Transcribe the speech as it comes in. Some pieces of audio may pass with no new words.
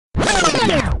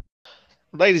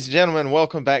Ladies and gentlemen,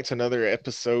 welcome back to another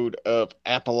episode of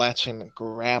Appalachian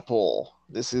Grapple.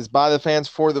 This is by the fans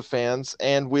for the fans,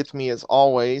 and with me, as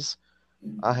always,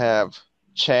 I have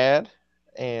Chad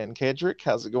and Kedrick.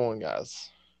 How's it going, guys?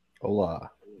 Hola.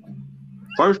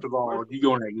 First of all, you're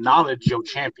going to acknowledge your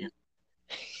champion.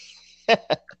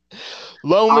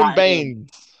 Loman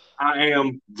Baines. I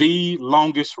am the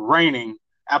longest reigning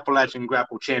Appalachian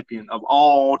Grapple champion of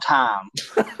all time.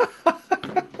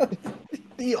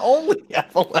 The only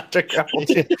Appalachian Grapple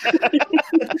champion.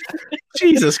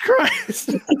 Jesus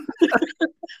Christ.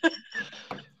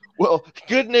 Well,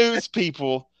 good news,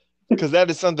 people, because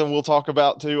that is something we'll talk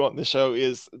about too on the show.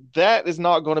 Is that is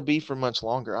not going to be for much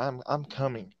longer. I'm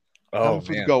coming. Coming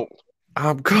for the gold.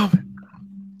 I'm coming.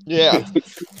 Yeah.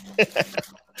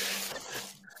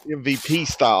 MVP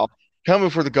style. Coming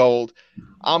for the gold.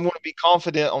 I'm going to be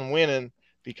confident on winning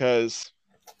because,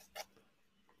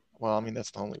 well, I mean, that's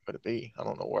the only way to be. I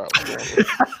don't know where I was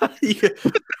going.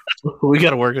 We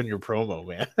got to work on your promo,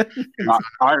 man. All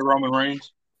right, Roman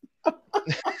Reigns.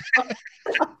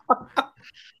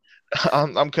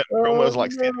 I'm cutting promos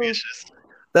like Sid Vicious.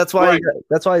 That's why.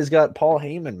 That's why he's got Paul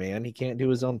Heyman, man. He can't do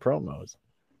his own promos.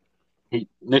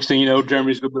 Next thing you know,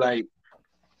 Jeremy's gonna be like,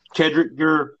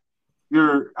 Kedrick,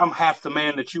 I'm half the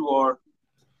man that you are,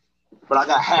 but I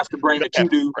got half the brain that you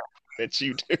do.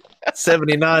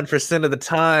 79% of the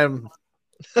time,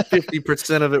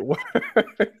 50% of it works.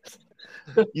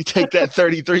 You take that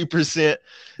 33%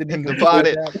 and divide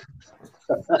it.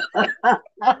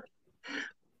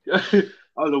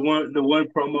 Oh, the one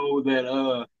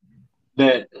promo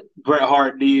that Bret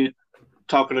Hart did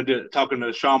talking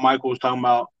to Shawn Michaels, talking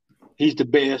about he's the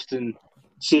best and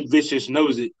Sid Vicious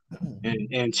knows it,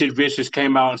 and Sid Vicious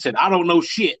came out and said, "I don't know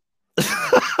shit."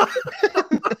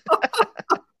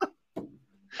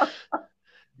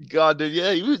 God, dude,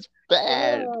 yeah, he was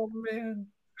bad. Oh man,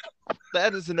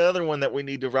 that is another one that we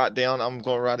need to write down. I'm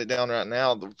going to write it down right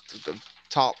now. The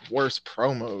top worst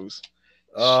promos.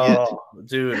 Oh,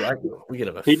 dude, we could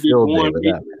have a he field did day one. with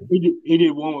that. He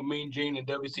did one with Mean Gene in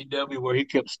WCW where he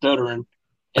kept stuttering,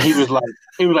 and he was like,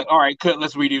 "All right, cut,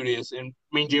 let's redo this." And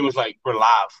Mean Gene was like, "We're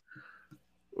live."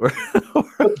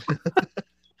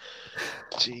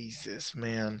 Jesus,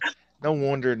 man, no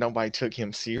wonder nobody took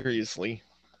him seriously.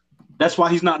 That's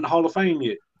why he's not in the Hall of Fame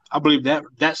yet. I believe that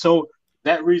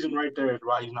reason right there is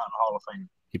why he's not in the Hall of Fame.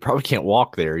 He probably can't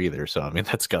walk there either, so I mean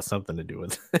that's got something to do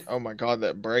with it. Oh my God,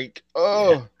 that break!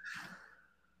 Oh,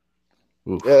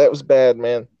 yeah, that was bad,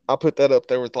 man. I'll put that up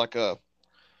there with like a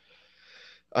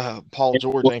Paul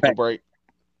George ankle break.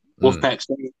 Wolfpack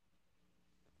State.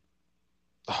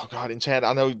 Oh God, and Chad,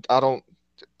 I know I don't.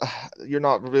 You're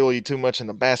not really too much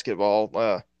into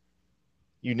basketball.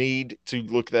 You need to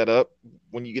look that up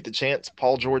when you get the chance.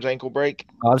 Paul George ankle break.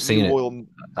 I've seen it.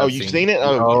 You've seen it?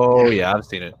 Oh yeah, I've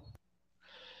seen it.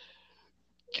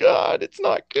 God, it's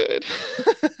not good.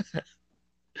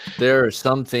 There are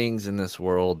some things in this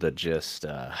world that just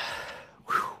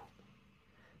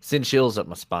send chills up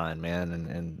my spine, man.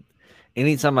 And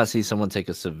anytime I see someone take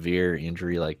a severe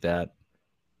injury like that,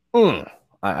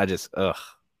 I just I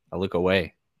look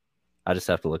away. I just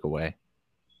have to look away.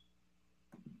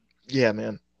 Yeah,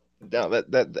 man. No,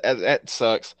 that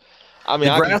sucks. I mean,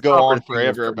 I could go on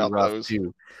forever about those.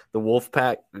 Too. The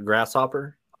Wolfpack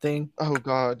grasshopper thing. Oh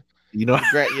God. You know,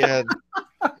 yeah.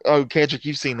 Oh, Kedrick,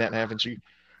 you've seen that, haven't you?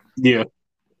 Yeah.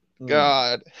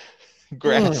 God,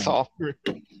 grasshopper.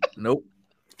 Nope.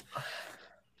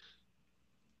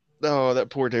 Oh, that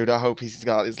poor dude. I hope he's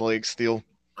got his legs still.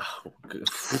 Oh,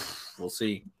 we'll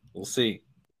see. We'll see.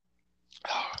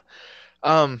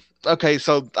 Okay,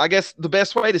 so I guess the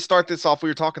best way to start this off, we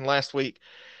were talking last week.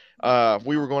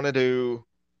 We were going to do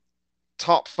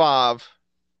top 5,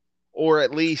 or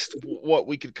at least what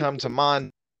we could come to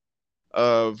mind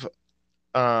of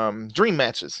dream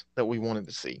matches that we wanted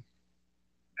to see.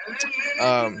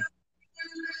 Oh,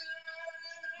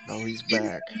 he's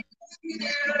back.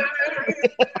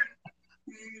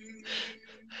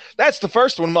 That's the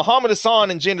first one. Muhammad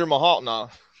Hassan and Jinder Mahal. No.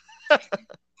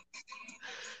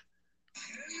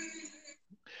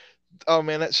 Oh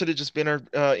man, that should have just been our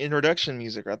introduction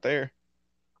music right there.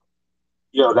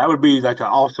 Yo, that would be like an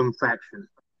awesome faction.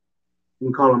 You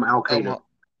can call them Al Qaeda.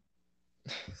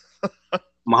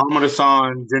 Muhammad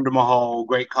Hassan, Jinder Mahal,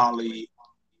 Great Khali,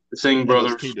 the Singh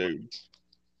brothers, two dudes,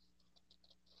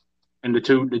 and the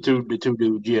two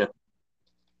dudes. Yeah,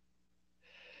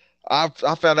 I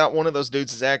found out one of those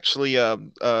dudes is actually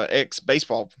ex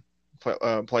baseball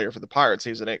player for the Pirates.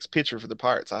 He was an ex pitcher for the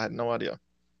Pirates. I had no idea.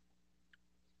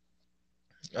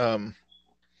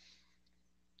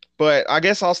 But I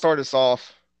guess I'll start us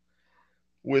off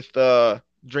with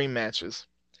dream matches.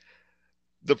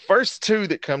 The first two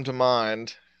that come to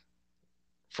mind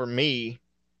for me,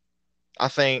 I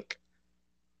think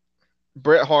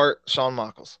Bret Hart, Shawn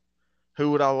Michaels.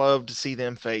 Who would I love to see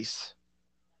them face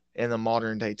in the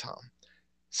modern day time?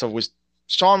 So with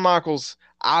Shawn Michaels,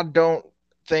 I don't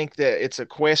think that it's a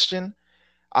question.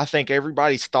 I think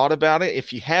everybody's thought about it.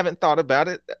 If you haven't thought about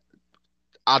it,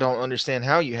 I don't understand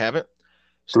how you haven't.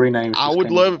 3 names I just would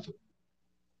came. love,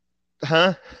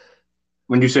 huh?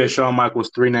 When you said Shawn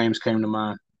Michaels, 3 names came to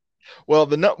mind. Well,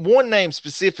 the one name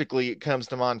specifically comes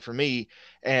to mind for me,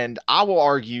 and I will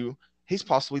argue he's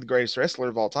possibly the greatest wrestler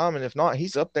of all time, and if not,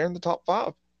 he's up there in the top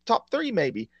 5, top 3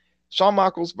 maybe. Shawn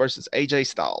Michaels versus AJ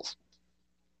Styles.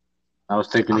 I was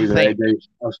thinking I either think.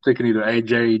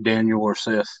 AJ, Daniel, or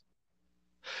Seth.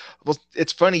 Well,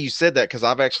 it's funny you said that because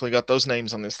I've actually got those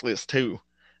names on this list too.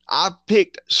 I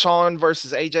picked Shawn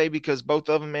versus AJ because both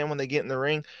of them, man, when they get in the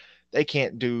ring, they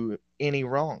can't do any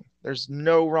wrong. There's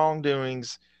no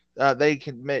wrongdoings. They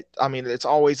can make, I mean, it's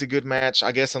always a good match,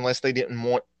 I guess, unless they didn't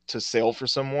want to sell for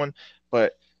someone.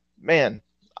 But man,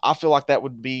 I feel like that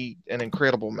would be an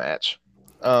incredible match.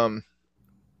 And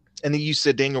then you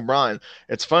said Daniel Bryan.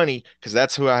 It's funny because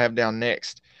that's who I have down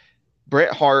next.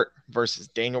 Bret Hart versus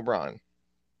Daniel Bryan.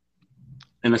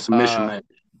 In a submission match.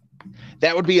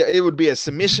 That would be a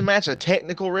submission match, a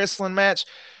technical wrestling match.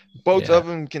 Both of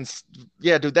them can,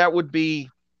 yeah, dude. That would be.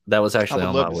 That was actually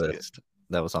on my list.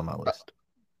 That was on my list.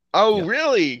 Oh,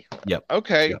 really? Yep.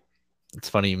 Okay. Yep. It's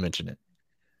funny you mention it.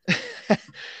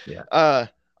 Yeah.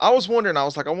 I was wondering. I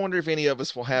was like, I wonder if any of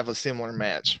us will have a similar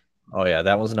match. Oh yeah,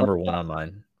 that was number 1 on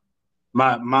mine.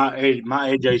 My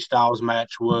AJ Styles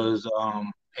match was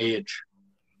Edge.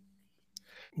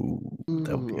 Ooh,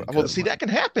 that would be a good well, see, one. that can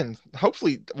happen.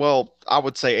 Hopefully, well, I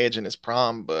would say Edge in his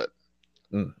prime, but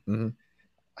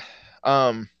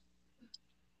well,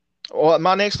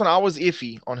 my next one, I was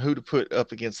iffy on who to put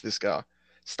up against this guy,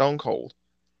 Stone Cold,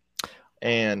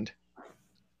 and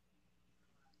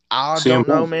I don't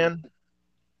know, man.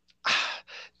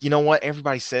 You know what?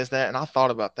 Everybody says that, and I thought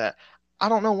about that. I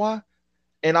don't know why.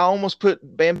 And I almost put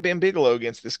Bam Bam Bigelow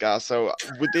against this guy. So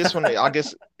with this one, I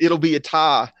guess it'll be a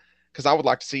tie because I would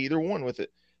like to see either one with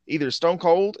it. Either Stone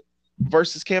Cold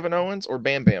versus Kevin Owens or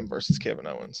Bam Bam versus Kevin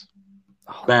Owens.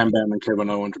 Bam Bam and Kevin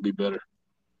Owens would be better.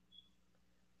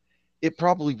 It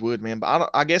probably would, man.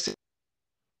 But I guess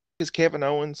it's Kevin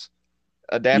Owens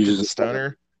adapted the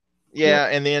stunner. Yeah,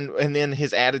 and then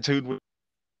his attitude would.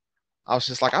 I was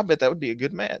just like, I bet that would be a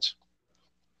good match.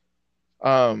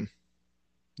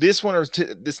 This one or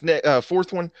this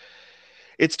fourth one,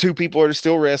 it's 2 people that are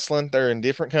still wrestling. They're in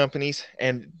different companies,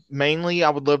 and mainly I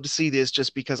would love to see this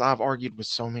just because I've argued with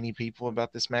so many people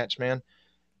about this match, man.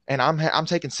 And I'm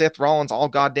taking Seth Rollins all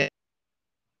goddamn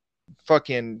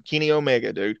fucking Kenny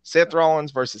Omega, dude. Seth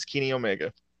Rollins versus Kenny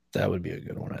Omega. That would be a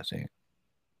good one, I think.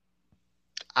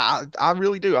 I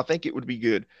really do. I think it would be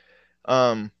good.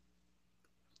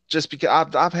 Just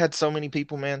because I've had so many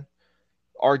people, man,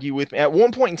 argue with me. At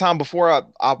one point in time, before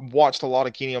I watched a lot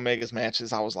of Kenny Omega's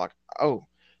matches, I was like, oh,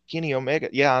 Kenny Omega.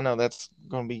 Yeah, I know that's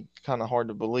going to be kind of hard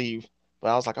to believe. But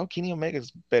I was like, oh, Kenny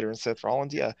Omega's better than Seth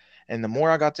Rollins. Yeah. And the more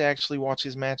I got to actually watch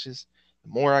his matches,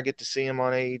 the more I get to see him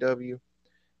on AEW.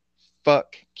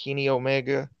 Fuck Kenny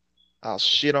Omega. I'll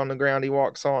shit on the ground he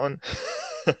walks on.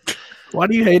 Why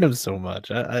do you hate him so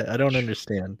much? I don't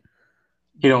understand.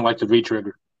 He don't like the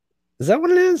V-trigger. Is that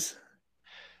what it is?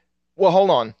 Well,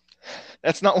 hold on.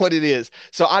 That's not what it is.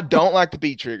 So I don't like the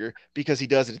V-trigger because he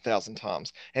does it 1,000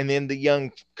 times. And then the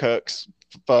young fucks,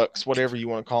 whatever you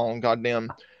want to call them,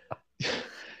 goddamn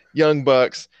young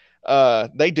bucks,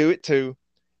 they do it too.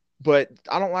 But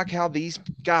I don't like how these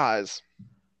guys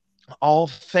all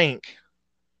think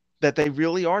that they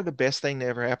really are the best thing to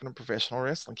ever happen in professional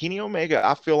wrestling. Kenny Omega,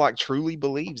 I feel like, truly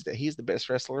believes that he's the best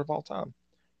wrestler of all time.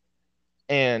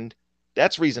 And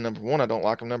that's reason number 1 I don't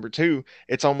like him. Number 2,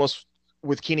 it's almost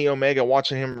with Kenny Omega,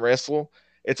 watching him wrestle,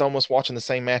 it's almost watching the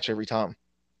same match every time.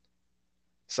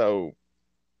 So,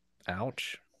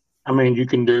 ouch. I mean, you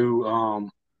can do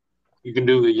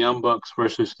the Young Bucks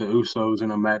versus the Usos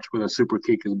in a match with a super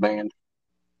kick is banned.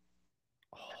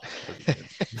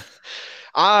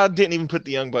 I didn't even put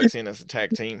the Young Bucks in as a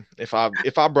tag team. If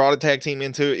I brought a tag team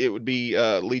into it, it would be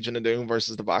Legion of Doom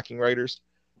versus the Viking Raiders.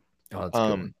 Oh, that's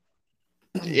good.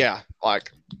 Yeah, like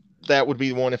that would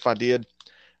be one if I did.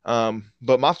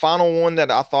 But my final one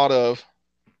that I thought of,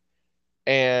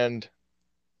 and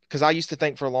because I used to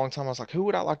think for a long time, I was like, who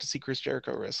would I like to see Chris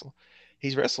Jericho wrestle?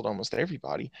 He's wrestled almost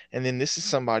everybody. And then this is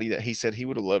somebody that he said he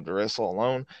would have loved to wrestle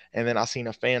alone. And then I seen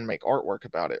a fan make artwork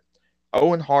about it.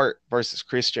 Owen Hart versus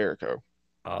Chris Jericho.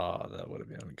 Oh, that would have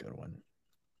been a good one.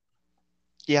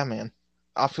 Yeah, man.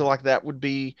 I feel like that would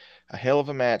be a hell of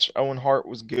a match. Owen Hart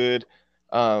was good.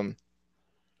 Um,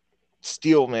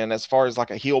 Still, man, as far as like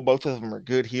a heel, both of them are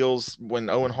good heels. When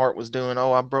Owen Hart was doing,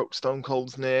 oh, I broke Stone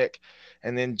Cold's neck,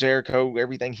 and then Jericho,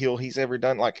 everything heel he's ever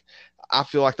done. Like, I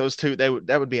feel like those two, that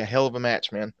would be a hell of a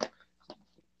match, man.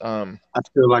 I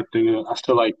still like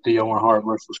the Owen Hart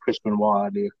versus Chris Benoit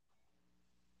idea.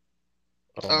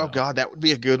 Oh God, that would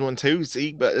be a good one too.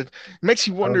 See, but it makes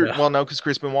you wonder. no. Well, no, because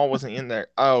Chris Benoit wasn't in there.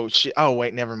 Oh shit. Oh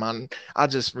wait, never mind. I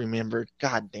just remembered.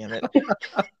 God damn it.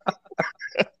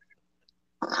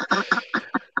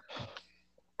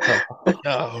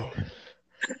 No.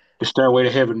 The Stairway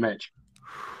to Heaven match.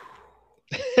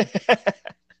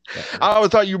 I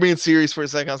thought you were being serious for a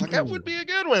second. I was like, that would be a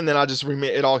good one. Then I just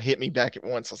remember it all hit me back at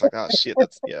once. I was like, oh shit,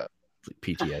 that's yeah.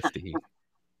 PTSD.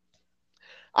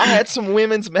 I had some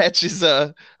women's matches.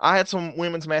 I had some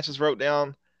women's matches wrote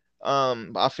down.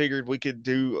 I figured we could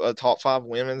do a top 5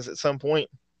 women's at some point.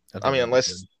 I mean,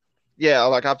 unless, yeah,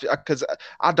 like because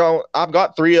I've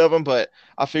got 3 of them, but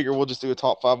I figure we'll just do a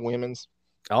top 5 women's.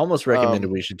 I almost recommended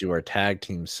we should do our tag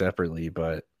team separately,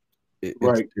 but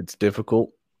it's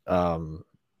difficult.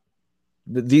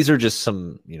 These are just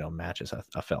some matches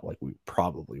I felt like we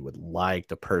probably would like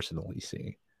to personally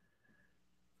see.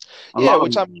 Yeah,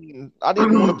 which I mean, I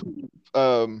didn't want to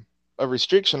put a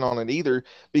restriction on it either,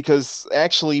 because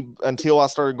actually, until I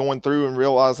started going through and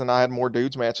realizing I had more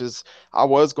dudes matches, I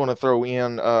was going to throw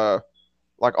in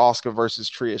like Asuka versus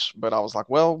Trish, but I was like,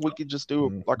 well, we could just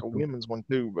do like a women's one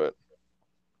too. But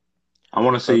I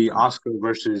want to see Asuka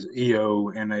versus Io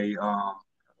in a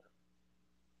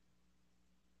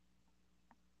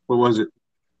what was it?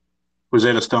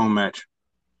 Rosetta Stone match.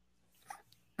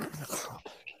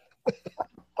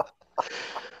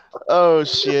 Oh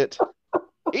shit.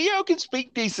 Io can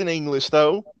speak decent English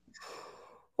though.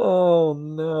 Oh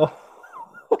no.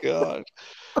 God.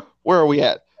 Where are we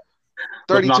at?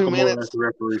 32 minutes.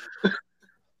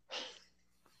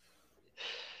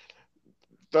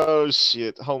 Oh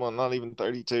shit. Hold on, not even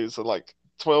 32. So like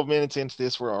 12 minutes into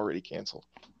this, we're already canceled.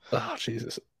 Oh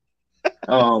Jesus.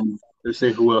 Let's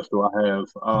see, who else do I have?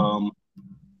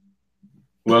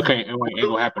 Well, it ain't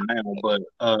gonna happen now, but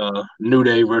New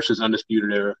Day versus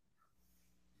Undisputed Era.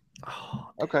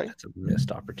 Oh, okay. That's a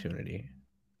missed opportunity.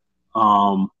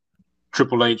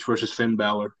 Triple H versus Finn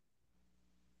Balor.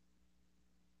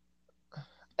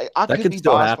 I could be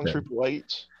biased on Triple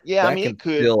H. Yeah, I mean, it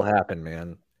could still happen,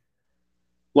 man.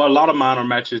 Well, a lot of minor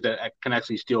matches that can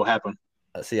actually still happen.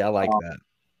 See, I like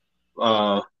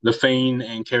that. The Fiend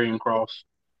and Karrion Kross.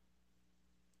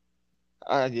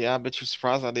 Yeah, I bet you're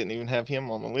surprised I didn't even have him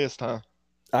on the list, huh?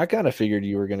 I kind of figured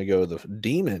you were going to go the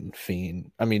Demon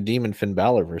Finn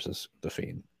Balor versus the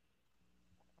Fiend.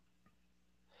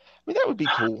 I mean, that would be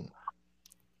cool.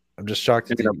 I'm just shocked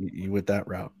that you went that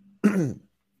route. And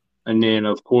then,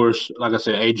 of course, like I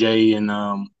said, AJ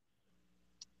and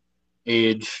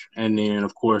Edge, and then,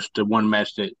 of course, the one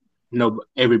match that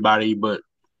everybody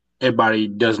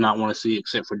does not want to see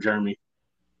except for Jeremy,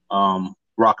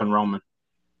 Rock and Roman.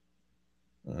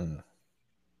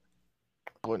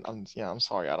 I'm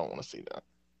sorry, I don't want to see that.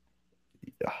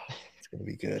 Yeah, it's gonna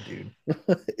be good, dude.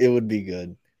 It would be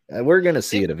good. We're gonna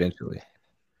see it eventually.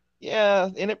 Yeah,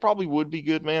 and it probably would be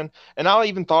good, man. And I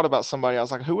even thought about somebody. I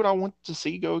was like, who would I want to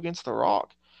see go against The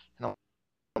Rock? And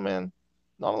man,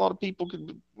 not a lot of people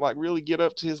could like really get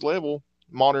up to his level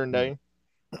modern day.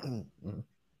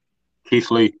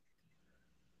 Keith Lee,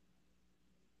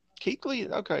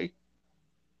 okay.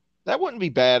 That wouldn't be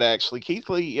bad, actually. Keith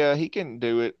Lee, yeah, he can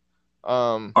do it.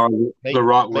 The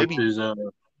Rock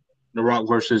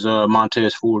versus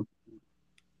Montez Ford.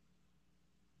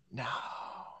 No,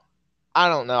 I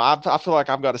don't know. I feel like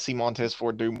I've got to see Montez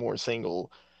Ford do more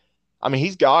single. I mean,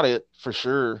 he's got it for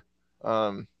sure.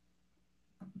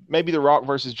 Maybe The Rock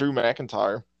versus Drew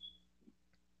McIntyre.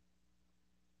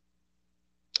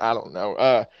 I don't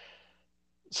know.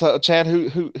 So Chad,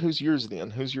 who's yours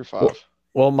then? Who's your 5?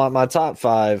 Well, my top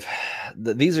 5,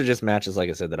 these are just matches, like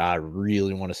I said, that I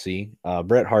really want to see.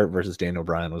 Bret Hart versus Daniel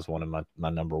Bryan was one of my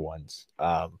number ones.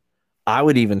 I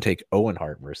would even take Owen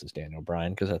Hart versus Daniel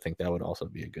Bryan because I think that would also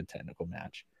be a good technical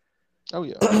match. Oh,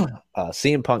 yeah.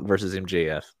 CM Punk versus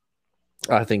MJF.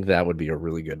 I think that would be a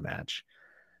really good match.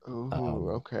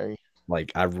 Ooh, okay.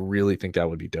 Like, I really think that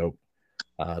would be dope.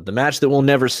 The match that we'll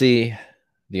never see,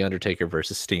 The Undertaker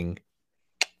versus Sting.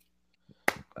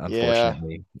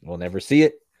 Unfortunately, we'll never see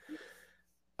it.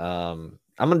 I'm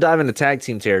going to dive into tag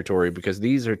team territory because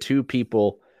these are 2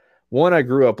 people. One I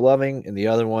grew up loving, and the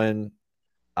other one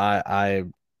I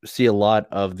see a lot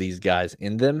of these guys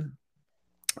in them.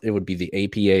 It would be the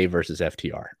APA versus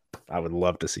FTR. I would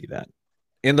love to see that.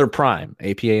 in their prime.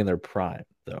 APA in their prime,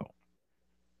 though.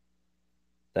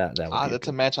 That would be that's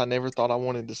a match I never thought I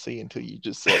wanted to see until you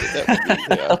just said it.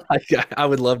 That would be, I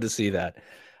would love to see that.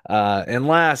 And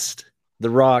last, The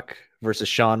Rock versus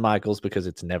Shawn Michaels, because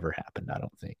it's never happened, I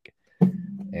don't think.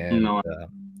 And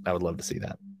I would love to see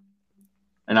that.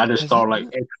 And I just thought like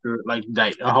extra, like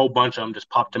a whole bunch of them just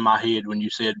popped in my head when you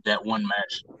said that one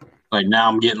match. Like now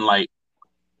I'm getting like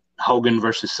Hogan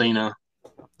versus Cena.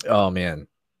 Oh man.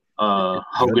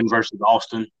 Hogan versus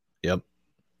Austin. Yep.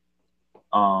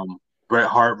 Bret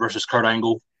Hart versus Kurt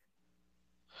Angle.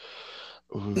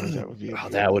 Ooh, that would be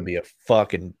that would be a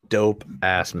fucking dope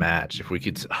ass match if we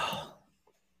could. Oh,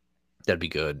 that'd be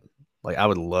good. Like I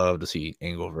would love to see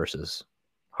Angle versus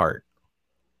Hart.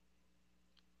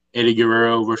 Eddie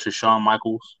Guerrero versus Shawn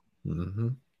Michaels. Mm-hmm.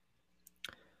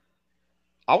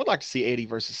 I would like to see Eddie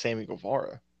versus Sammy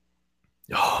Guevara.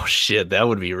 Oh shit, that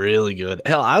would be really good.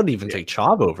 Hell, I would even take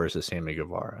Chavo versus Sammy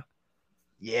Guevara.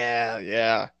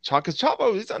 Yeah. Because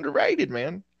Chavo is underrated,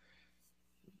 man.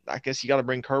 I guess you got to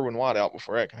bring Kerwin White out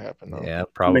before that can happen, though. Yeah,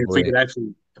 probably. I mean,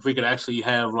 if we could actually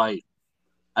have like,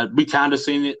 we kind of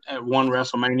seen it at one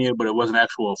WrestleMania, but it wasn't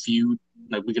actual feud.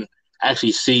 Like we can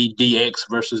actually see DX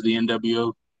versus the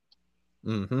NWO.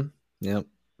 Mm-hmm. Yep.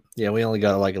 Yeah, we only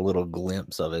got like a little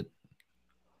glimpse of it.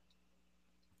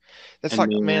 That's like,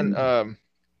 man,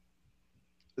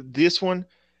 this one,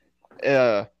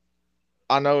 I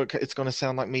know it's going to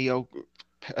sound like me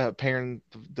pairing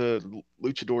the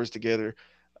luchadors together,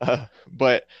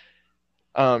 but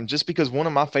just because one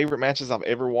of my favorite matches I've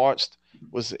ever watched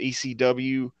was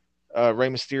ECW Rey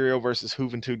Mysterio versus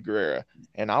Juventud Guerrera,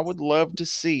 and I would love to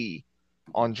see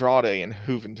Andrade and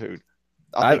Juventud.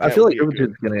 I feel like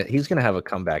he's gonna have a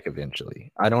comeback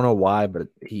eventually. I don't know why, but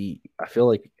I feel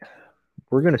like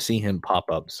we're gonna see him pop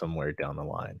up somewhere down the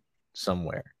line,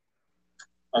 somewhere.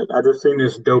 I just seen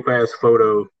this dope ass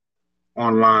photo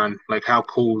online. Like how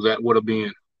cool that would have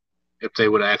been if they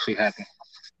would have actually happened.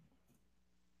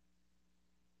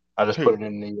 I just put it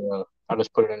in the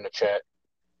chat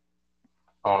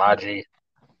on IG.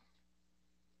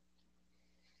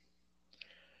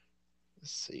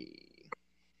 Let's see.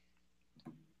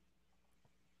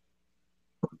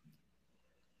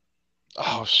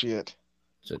 Oh shit!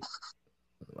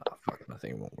 Fuck, my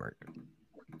thing won't work.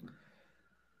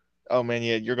 Oh man,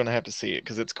 yeah, you're gonna have to see it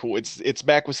because it's cool. It's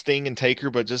back with Sting and Taker,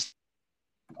 but just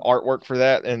artwork for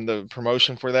that and the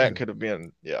promotion for that could have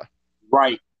been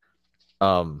right.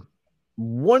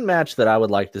 One match that I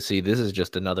would like to see. This is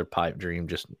just another pipe dream,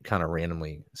 just kind of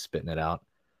randomly spitting it out.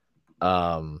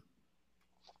 I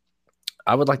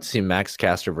would like to see Max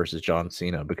Caster versus John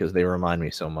Cena because they remind me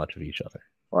so much of each other.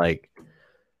 Like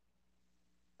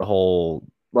the whole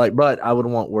but I would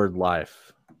want Word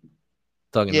Life.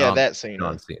 That scene.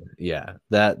 John Cena. Yeah,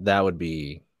 that would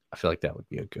be. I feel like that would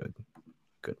be a good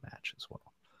match as well.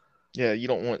 Yeah, you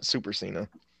don't want Super Cena.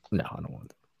 No, I don't want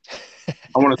that.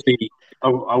 I want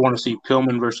to see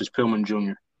Pillman versus Pillman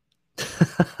Jr.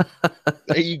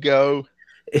 There you go.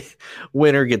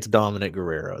 Winner gets Dominic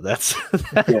Guerrero. That's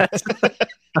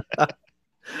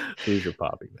who's your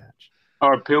popping match?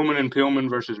 Or Pillman and Pillman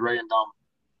versus Ray and Dom.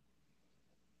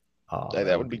 Oh,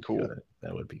 that would be cool. Good.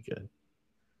 That would be good.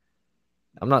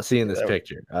 I'm not seeing this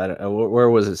picture. Where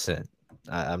was it sent?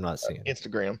 I'm not seeing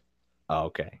Instagram. Oh,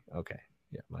 okay.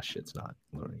 Yeah, my shit's not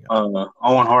loading up.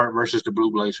 Owen Hart versus the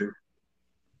Blue Blazer.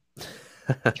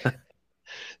 That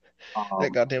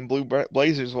goddamn Blue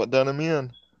Blazers, what done him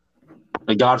in?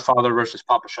 The Godfather versus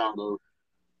Papa Shango.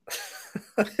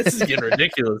 This is getting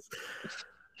ridiculous.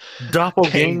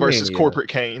 Doppelganger Kane versus Corporate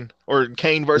Kane, or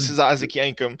Kane versus Isaac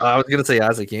Yankem. I was gonna say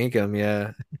Isaac Yankem,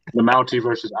 yeah. The Mountie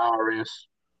versus IRS.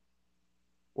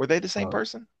 Were they the same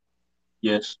person?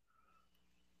 Yes.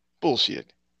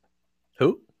 Bullshit.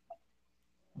 Who?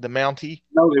 The Mountie?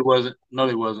 No, they wasn't.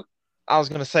 I was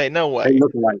gonna say no way. They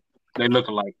look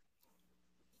alike.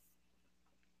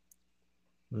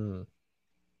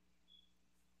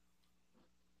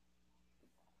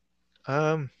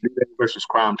 Versus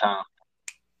Crime Time.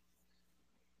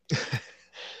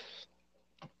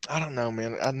 I don't know,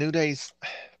 man. New Day's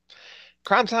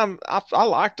Crime Time. I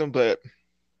liked them, but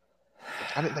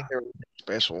I didn't think they were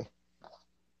special.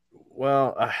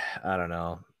 Well, I don't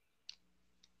know.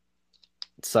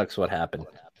 It sucks what happened.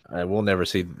 We'll never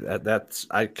see that.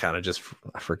 I kind of just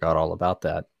forgot all about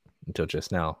that until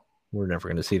just now. We're never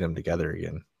going to see them together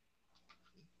again.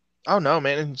 Oh no,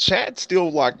 man! And Chad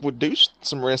still would do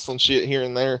some wrestling shit here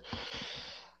and there,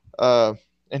 and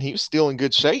he was still in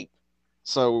good shape.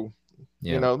 So,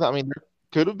 I mean, there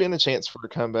could have been a chance for a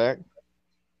comeback.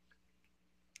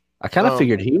 I kind of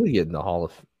figured he would get in the Hall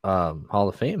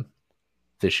of Fame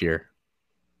this year.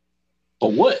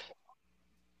 For what?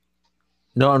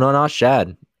 No, not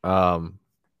Shad. Was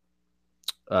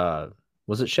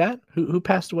it Shad who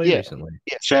passed away recently?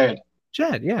 Yeah.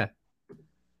 Shad, yeah. I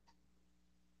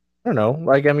don't know.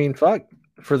 Like, I mean, fuck,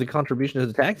 for the contribution to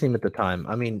the tag team at the time.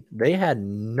 I mean, they had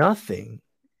nothing.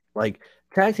 Like,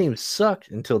 tag teams sucked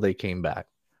until they came back.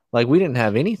 Like, we didn't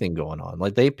have anything going on.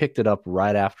 Like, they picked it up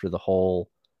right after the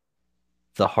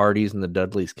Hardys and the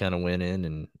Dudleys kind of went in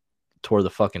and tore the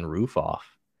fucking roof off.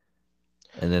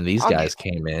 And then these guys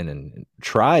came in and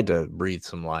tried to breathe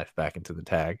some life back into the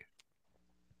tag.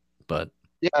 But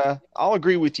yeah, I'll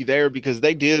agree with you there because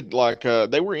they did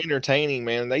they were entertaining,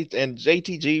 man. And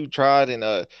JTG tried, and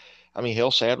I mean, hell,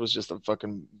 Shad was just a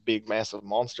fucking big, massive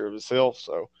monster of himself.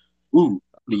 So, ooh,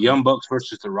 the Young Bucks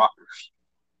versus the Rockers.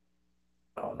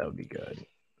 Oh, that would be good.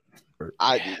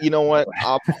 You know what?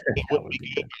 I don't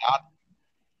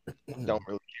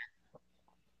really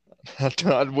care.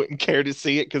 I wouldn't care to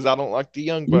see it because I don't like the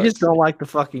Young Bucks. You just don't like the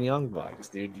fucking Young Bucks,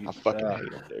 dude. I fucking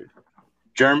hate them, dude.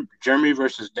 Jeremy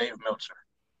versus Dave Meltzer.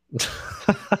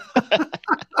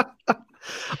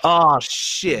 Oh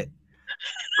shit!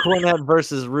 Cornette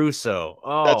versus Russo.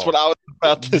 Oh, that's what I was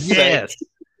about to say. Yes,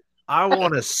 I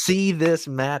want to see this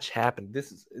match happen.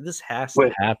 This has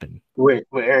to happen. With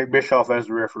Eric Bischoff as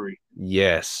the referee.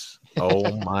 Yes.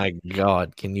 Oh my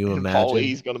god! Can you imagine? Paul,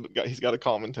 he's got to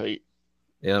commentate.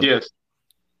 Yep. Yes.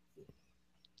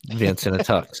 Vince in a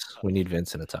tux. We need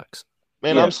Vince in a tux.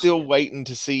 Man, Yes. I'm still waiting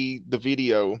to see the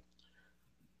video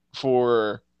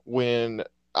for when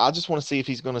I just want to see if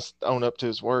he's going to own up to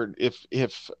his word.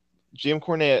 If Jim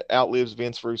Cornette outlives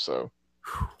Vince Russo,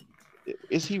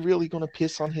 is he really going to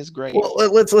piss on his grave? Well,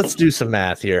 let's do some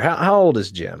math here. How old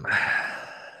is Jim?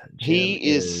 He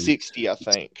is 60, I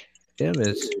think.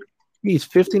 He's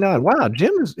 59. Wow,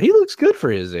 he looks good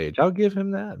for his age. I'll give him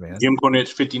that, man. Jim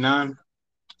Cornette's 59.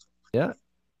 Yeah.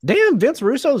 Damn, Vince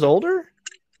Russo's older?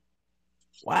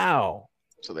 Wow.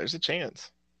 So there's a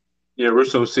chance. Yeah,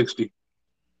 Russo's 60.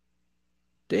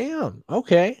 Damn.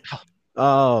 Okay.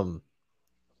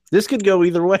 This could go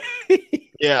either way.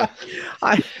 Yeah.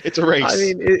 It's a race. I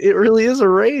mean, it really is a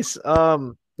race.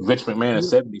 Vince McMahon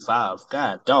is 75.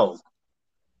 God, dog.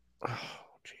 Oh,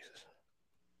 Jesus.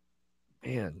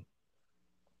 Man.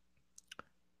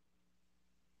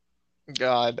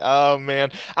 God, oh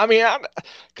man. I mean,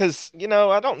 because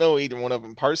I don't know either one of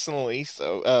them personally,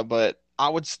 so but I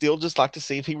would still just like to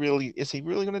see if he really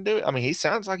going to do it. I mean, he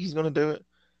sounds like he's going to do it.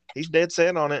 He's dead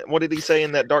set on it. What did he say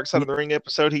in that Dark Side of the Ring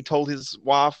episode? He told his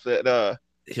wife that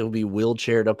he'll be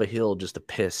wheelchaired up a hill just to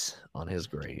piss on his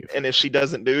grave, and if she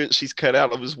doesn't do it, she's cut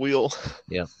out of his will.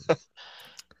 Yeah.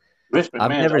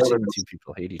 I've never seen two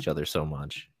people hate each other so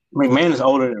much. McMahon is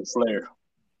older than Flair.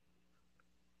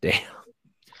 Damn.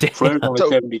 Flair's only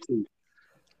 72.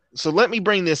 So let me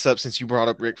bring this up since you brought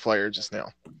up Ric Flair just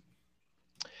now.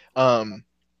 I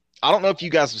don't know if you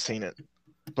guys have seen it,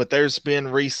 but there's been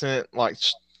recent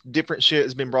different shit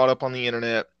has been brought up on the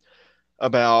internet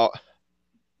about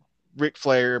Ric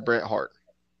Flair, Bret Hart.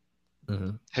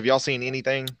 Mm-hmm. Have y'all seen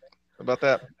anything about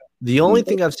that? The only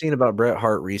thing I've seen about Bret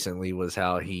Hart recently was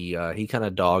how he kind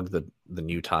of dogged the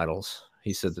new titles.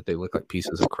 He said that they look like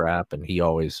pieces of crap, and he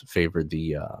always favored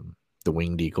the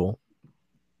Winged Eagle.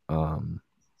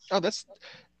 That's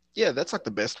like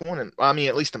the best one. And I mean,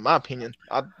 at least in my opinion,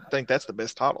 I think that's the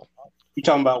best title. You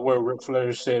talking about where Ric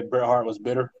Flair said Bret Hart was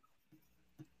bitter?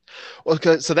 Well,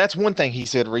 so that's one thing he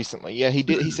said recently. Yeah, he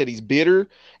did. He said he's bitter,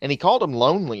 and he called him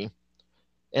lonely.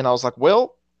 And I was like,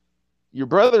 well, your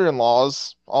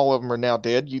brother-in-laws, all of them are now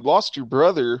dead. You lost your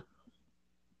brother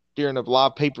during a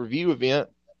live pay-per-view event.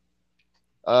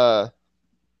 And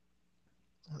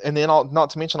then not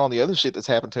to mention all the other shit that's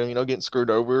happened to him, getting screwed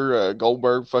over,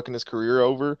 Goldberg fucking his career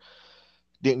over.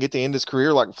 Didn't get to end his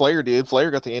career like Flair did.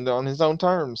 Flair got to end it on his own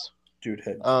terms. Dude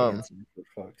had cancer, for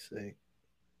fuck's sake.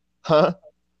 Huh?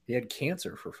 He had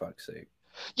cancer, for fuck's sake.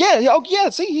 Yeah. Oh, yeah.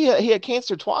 See, he had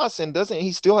cancer twice, and doesn't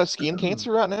he still have skin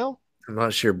cancer right now? I'm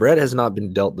not sure. Bret has not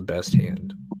been dealt the best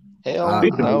hand. Hell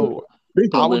no.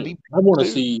 I want to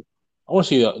see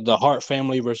the Hart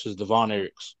family versus the Von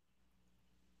Erichs.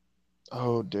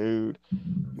 Oh, dude. You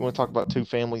want to talk about two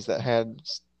families that had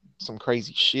some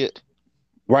crazy shit.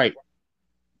 Right.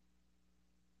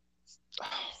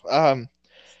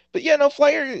 But yeah, no,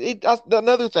 Flair,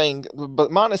 another thing, but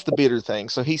minus the bitter thing.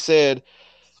 So he said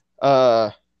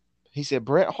Bret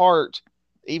Hart,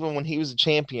 even when he was a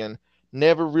champion,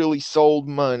 never really sold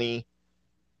money.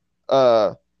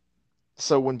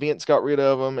 So when Vince got rid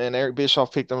of him and Eric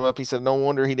Bischoff picked him up, he said no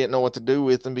wonder he didn't know what to do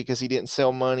with him because he didn't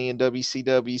sell money in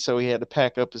WCW, so he had to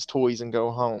pack up his toys and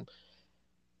go home.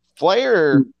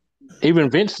 Flair, even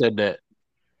Vince said that.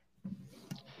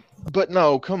 But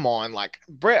no, come on. Like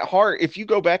Bret Hart, if you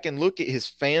go back and look at his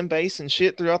fan base and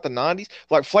shit throughout the 90s,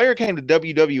 like Flair came to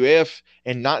WWF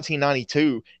in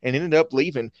 1992 and ended up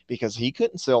leaving because he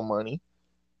couldn't sell money.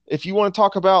 If you want to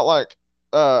talk about like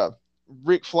uh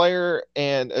Ric Flair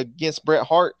and against Bret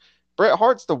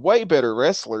Hart's the way better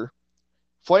wrestler.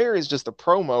 Flair is just a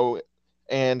promo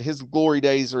and his glory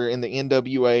days are in the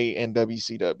NWA and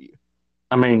WCW.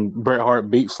 I mean, Bret Hart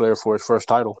beat Flair for his first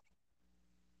title.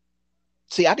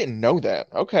 See, I didn't know that.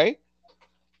 Okay.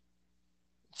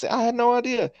 See, I had no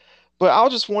idea. But I'll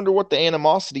just wonder what the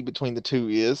animosity between the two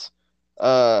is.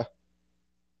 Uh,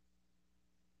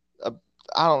 uh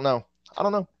I don't know. I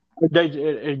don't know.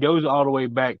 It goes all the way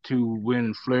back to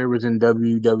when Flair was in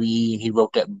WWE and he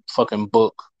wrote that fucking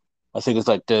book. I think it's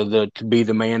like the To Be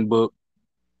the Man book.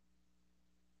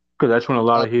 Because that's when a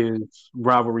lot of his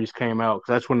rivalries came out.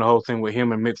 Because that's when the whole thing with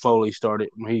him and Mick Foley started.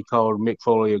 When he called Mick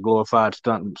Foley a glorified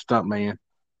stunt man.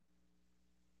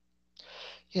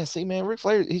 Yeah, see, man, Ric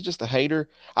Flair, he's just a hater.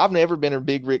 I've never been a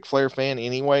big Ric Flair fan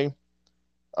anyway.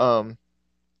 Um,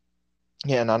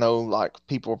 yeah, and I know like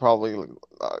people are probably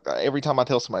every time I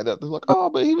tell somebody that they're like, "Oh,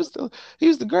 but he was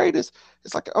the greatest."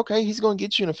 It's like, okay, he's going to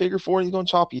get you in a figure four and he's going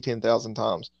to chop you 10,000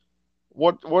 times.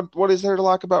 What is there to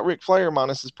like about Ric Flair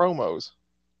minus his promos?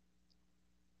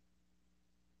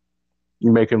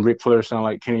 You're making Ric Flair sound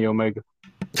like Kenny Omega.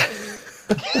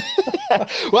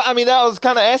 Well, I mean, I was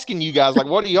kind of asking you guys, like,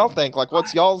 what do y'all think? Like,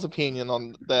 what's y'all's opinion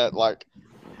on that? Like,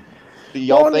 do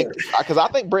y'all think? Because I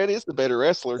think Bret is the better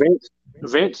wrestler.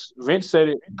 Vince said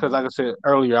it because, like I said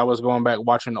earlier, I was going back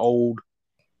watching old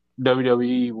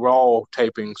WWE Raw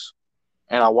tapings,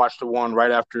 and I watched the one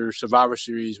right after Survivor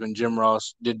Series when Jim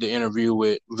Ross did the interview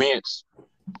with Vince,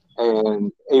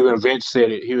 and even Vince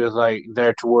said it. He was like,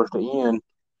 there towards the end,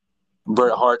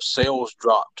 Bret Hart's sales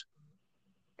dropped,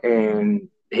 and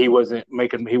he wasn't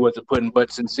putting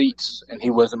butts in seats, and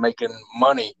he wasn't making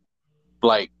money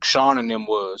like Shawn and them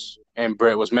was, and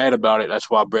Bret was mad about it. That's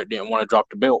why Bret didn't want to drop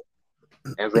the belt.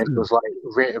 And Vince was like,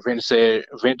 Vince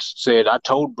said, I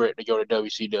told Bret to go to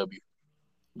WCW.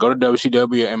 Go to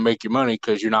WCW and make your money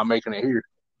because you're not making it here.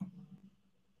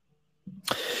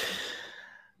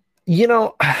 You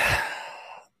know,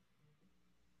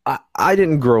 I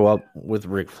didn't grow up with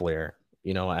Ric Flair,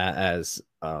 you know, as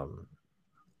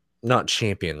not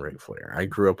champion Ric Flair. I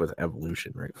grew up with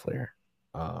Evolution Ric Flair.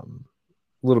 A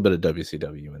little bit of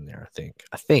WCW in there, I think.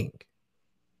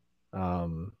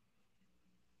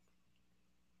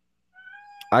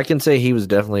 I can say he was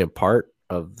definitely a part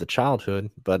of the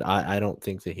childhood, but I don't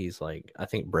think that he's like, I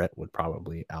think Bret would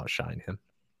probably outshine him.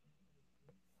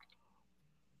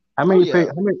 How many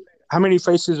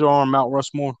faces are on Mount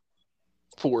Rushmore?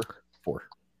 4.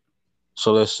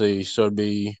 So let's see. So it'd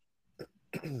be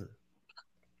 80s,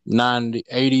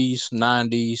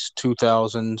 90s,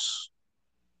 2000s,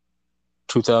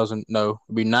 2000. No,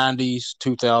 it'd be 90s,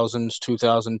 2000s,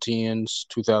 2010s,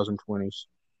 2020s.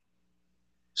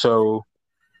 So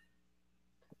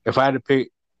if I had to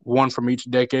pick one from each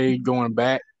decade going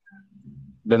back,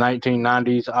 the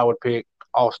 1990s, I would pick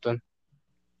Austin.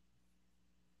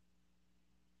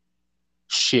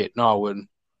 Shit, no, I wouldn't.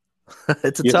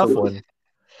 It's a tough one.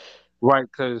 Right,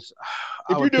 because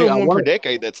if you're doing one per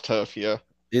decade, that's tough, yeah.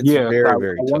 It's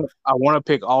very tough. I want to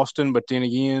pick Austin, but then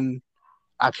again,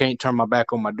 I can't turn my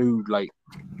back on my dude. Like,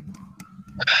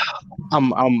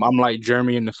 I'm like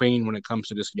Jeremy and the Fiend when it comes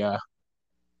to this guy.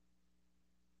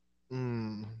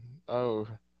 Oh.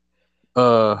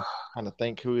 Trying to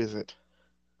think, who is it?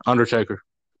 Undertaker.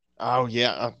 Oh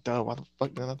yeah. Why the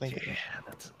fuck did I think? Yeah,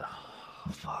 that's.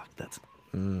 Oh fuck, that's.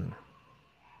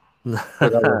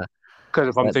 Because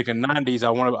if I'm thinking 90s, I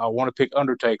want to pick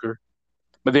Undertaker,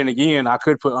 but then again, I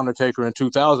could put Undertaker in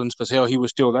 2000s because hell, he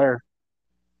was still there.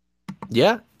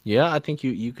 Yeah, I think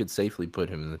you could safely put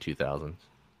him in the 2000s.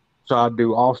 So I'd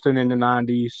do Austin in the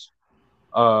 90s,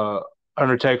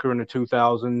 Undertaker in the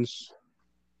 2000s,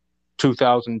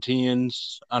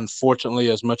 2010s. Unfortunately,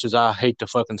 as much as I hate to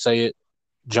fucking say it,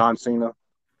 John Cena.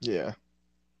 Yeah.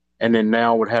 And then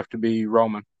now would have to be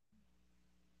Roman.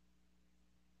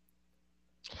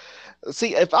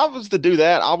 See, if I was to do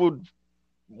that, I would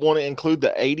want to include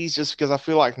the 80s just because I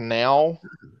feel like now.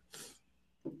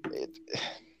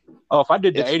 If I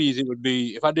did the 80s, it would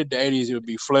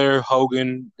be Flair,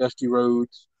 Hogan, Dusty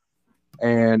Rhodes,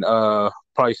 and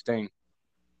probably Sting.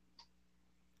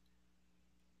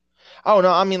 Oh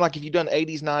no, I mean like if you've done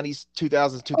 80s, 90s,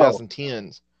 2000s,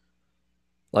 2010s.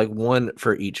 Like one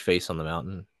for each face on the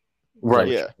mountain.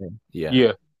 Right.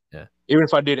 Yeah. Even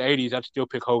if I did 80s, I'd still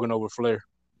pick Hogan over Flair.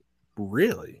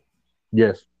 Really?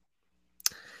 Yes.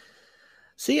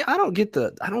 See, I don't get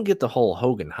the whole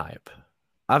Hogan hype.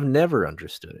 I've never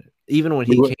understood it. Even when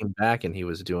he came back and he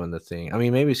was doing the thing. I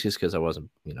mean, maybe it's just because I wasn't,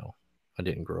 I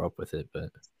didn't grow up with it, but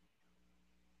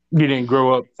you didn't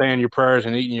grow up saying your prayers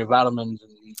and eating your vitamins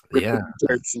and ripping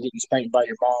t-shirts and getting spanked by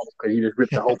your mom because you just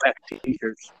ripped the whole pack of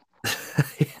t-shirts.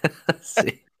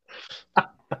 See.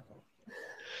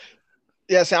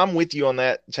 Yeah, see, I'm with you on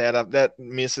that, Chad. That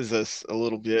misses us a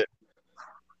little bit.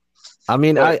 I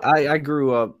mean, I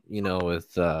grew up,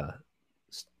 with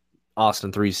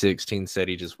Austin 316 said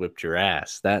he just whipped your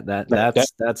ass. That's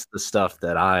the stuff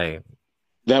that I.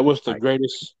 That was the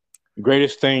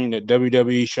greatest thing that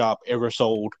WWE shop ever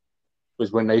sold.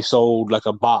 Was when they sold like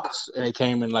a box, and it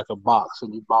came in like a box,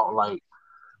 and you bought like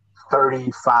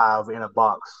 35 in a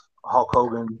box Hulk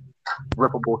Hogan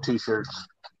rippable t-shirts.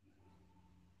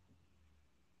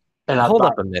 And hold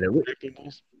up a minute.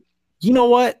 You know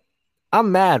what?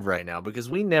 I'm mad right now because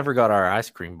we never got our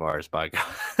ice cream bars, by God.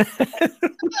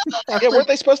 Yeah, weren't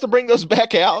they supposed to bring those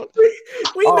back out?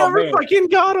 We never fucking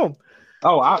got them.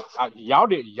 Oh, y'all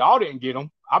didn't get them.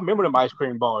 I remember them ice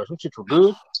cream bars. Them shit were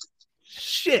good.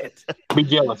 Shit. Be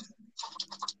jealous.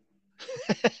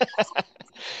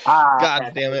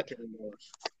 God damn it.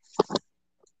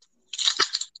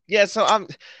 Yeah, so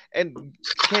and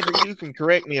Kendrick, you can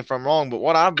correct me if I'm wrong, but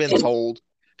what I've been told,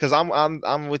 because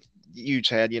I'm with you,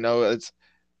 Chad, it's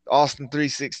Austin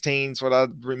 316 is what I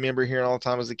remember hearing all the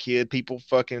time as a kid. People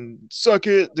fucking suck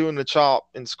it doing the chop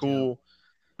in school.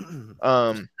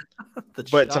 But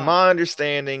to my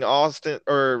understanding,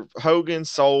 Hogan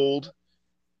sold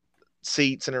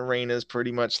seats in arenas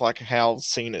pretty much like how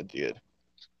Cena did.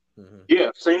 Mm-hmm.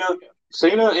 Yeah,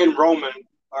 Cena and Roman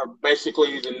are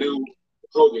basically the new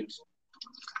Hogans.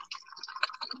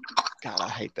 God, I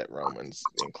hate that Roman's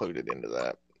included into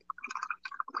that.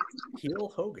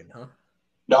 Heel Hogan, huh?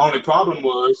 The only problem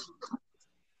was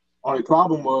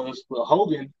with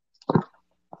Hogan.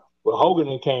 With Hogan,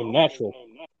 it came natural.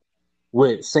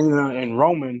 With Cena and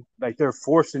Roman, like they're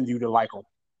forcing you to like them.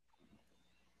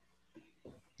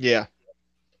 Yeah.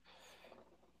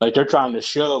 Like they're trying to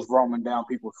shove Roman down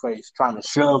people's face, trying to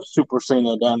shove Super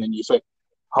Cena down in your face.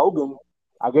 Hogan,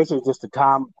 I guess it's just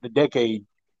the decade.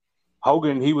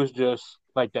 Hogan, he was just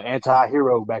like the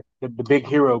anti-hero the big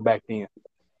hero back then.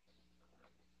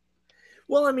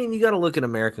 Well, I mean, you got to look at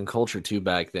American culture too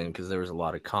back then because there was a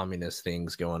lot of communist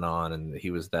things going on, and he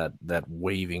was that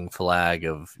waving flag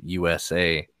of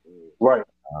USA, right?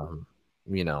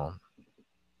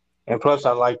 And plus,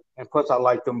 I like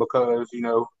them because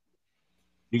you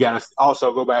got to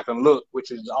also go back and look,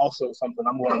 which is also something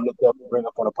I'm going to look up and bring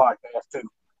up on a podcast too.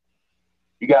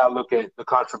 You got to look at the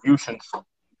contributions.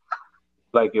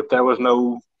 Like if there was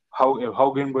if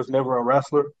Hogan was never a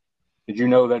wrestler, did you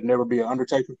know there'd never be an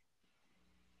Undertaker?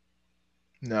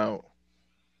 No.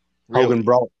 Really?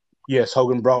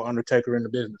 Hogan brought Undertaker into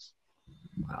business.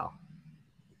 Wow.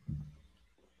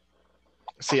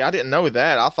 See, I didn't know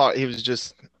that. I thought he was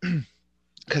just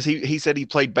because he said he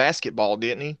played basketball,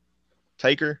 didn't he?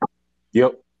 Taker?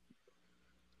 Yep.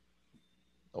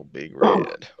 Oh, Big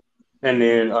Red. And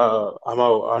then I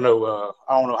don't know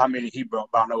how many he brought,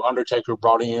 but I know Undertaker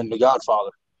brought in the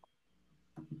Godfather.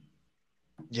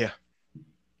 Yeah.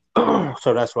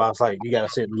 So that's why I was like, you got to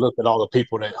sit and look at all the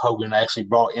people that Hogan actually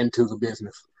brought into the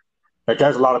business. Like,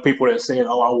 there's a lot of people that said,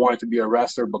 "Oh, I wanted to be a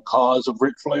wrestler because of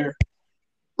Ric Flair,"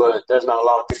 but there's not a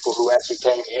lot of people who actually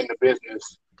came in the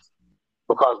business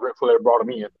because Ric Flair brought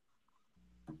him in.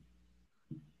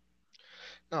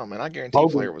 No, man, I guarantee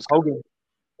Flair was Hogan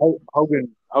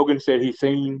said he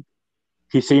seen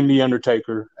the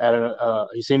Undertaker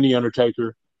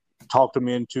talked him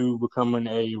into becoming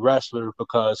a wrestler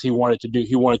because he wanted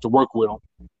to work with him,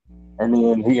 and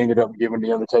then he ended up giving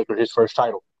the Undertaker his first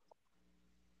title.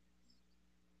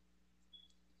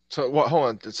 So what? Hold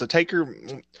on. So Taker,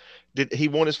 did he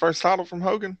won his first title from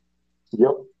Hogan?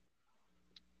 Yep.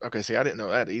 Okay. See, I didn't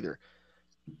know that either.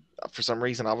 For some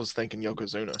reason, I was thinking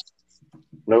Yokozuna.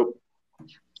 Nope.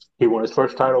 He won his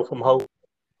first title from Hogan.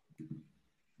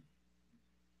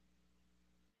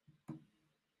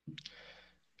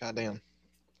 Goddamn.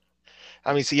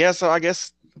 I mean, so I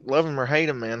guess love him or hate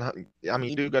him, man. I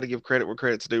mean, you do got to give credit where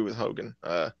credit's due with Hogan.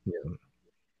 Yeah.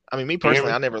 I mean, me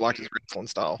personally, I never liked his wrestling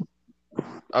style.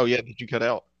 Oh yeah, did you cut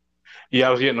out? Yeah,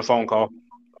 I was getting a phone call.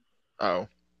 Oh.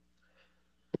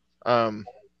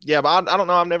 Yeah, but I don't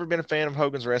know. I've never been a fan of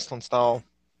Hogan's wrestling style.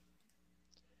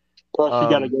 Plus, you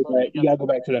got to go back. You got to go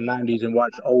back to the '90s and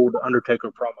watch old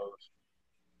Undertaker promos.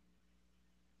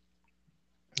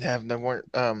 Yeah, they weren't.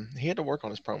 He had to work on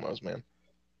his promos, man.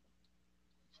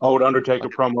 Old Undertaker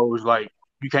promos, like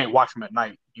you can't watch them at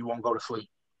night. You won't go to sleep.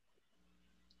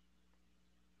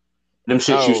 Them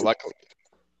shit.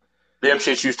 Them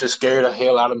shits used to scare the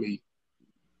hell out of me.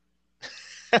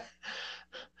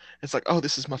 It's like, oh,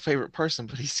 this is my favorite person,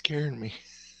 but he's scaring me.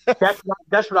 That's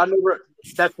what I never.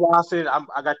 That's why I said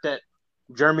I got that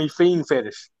Jeremy Fiend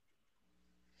fetish.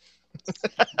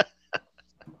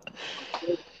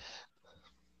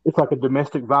 It's like a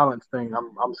domestic violence thing.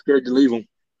 I'm scared to leave him.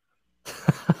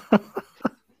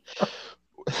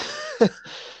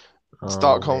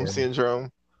 Stockholm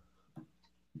syndrome.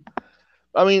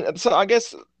 I mean, so I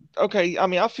guess okay. I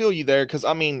mean, I feel you there because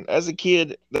I mean, as a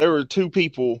kid, there were two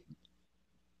people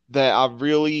that I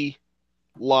really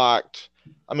liked.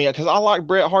 I mean, because I like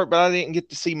Bret Hart, but I didn't get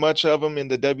to see much of him in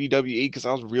the WWE because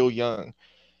I was real young.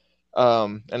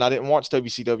 And I didn't watch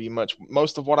WCW much.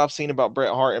 Most of what I've seen about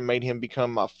Bret Hart and made him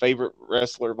become my favorite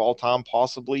wrestler of all time,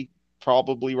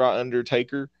 probably right under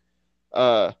Taker.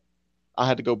 I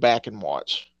had to go back and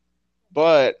watch.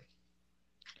 But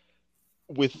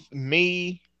with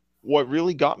me, what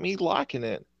really got me liking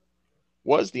it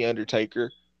was The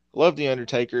Undertaker. Love The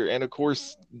Undertaker, and of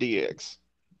course, DX.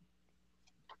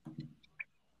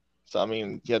 So, I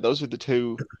mean, yeah, those are the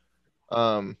two.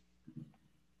 And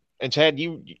Chad,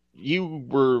 you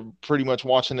were pretty much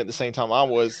watching at the same time I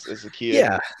was as a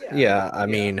kid. Yeah. I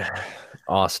mean,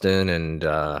 Austin and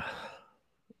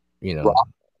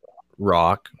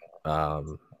Rock,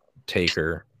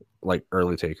 Taker, like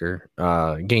early Taker.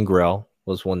 Gangrel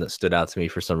was one that stood out to me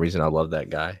for some reason. I love that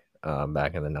guy.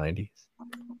 Back in the 90s.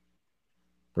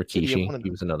 Rikishi, he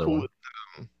was another one.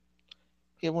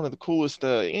 He had one of the coolest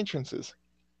entrances.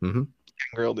 Mm-hmm.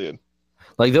 Gangrel did.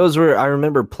 Like those were, I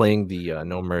remember playing the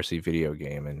No Mercy video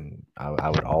game, and I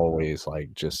would always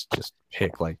like just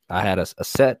pick, like I had a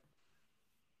set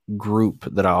group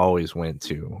that I always went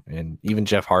to, and even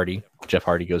Jeff Hardy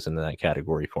goes into that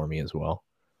category for me as well.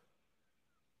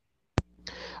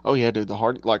 Oh yeah, dude, the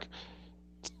Hardy, like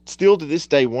still to this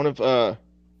day, one of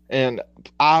and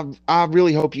I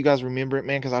really hope you guys remember it,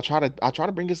 man, because I try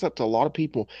to bring this up to a lot of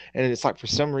people, and it's like for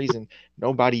some reason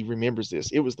nobody remembers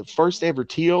this. It was the first ever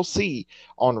TLC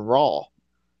on Raw,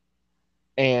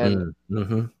 and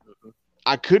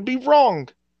I could be wrong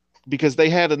because they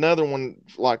had another one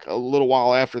like a little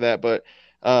while after that, but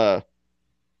I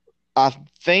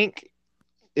think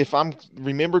if I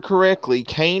remember correctly,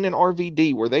 Kane and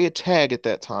RVD, were they a tag at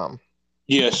that time?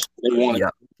 Yes, they won. Yeah,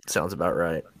 sounds about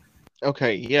right.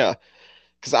 Okay, yeah.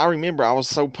 Because I remember I was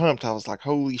so pumped. I was like,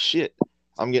 holy shit,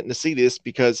 I'm getting to see this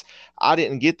because I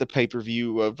didn't get the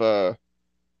pay-per-view of the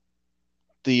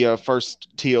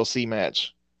first TLC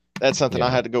match. That's something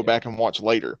I had to go back and watch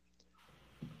later.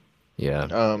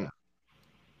 Yeah.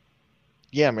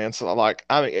 Yeah, man. So like,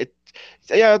 I mean,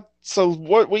 so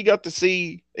what we got to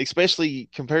see, especially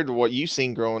compared to what you've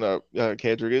seen growing up,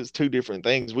 Kedrick, is two different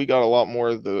things. We got a lot more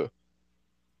of the...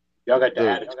 Y'all got the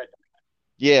attitude.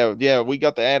 Yeah, we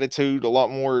got the attitude, a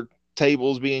lot more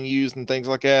tables being used and things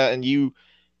like that, and you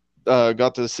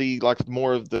got to see like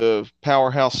more of the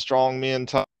powerhouse strongmen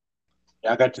type.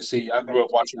 Yeah, I got to see. I grew up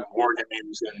watching War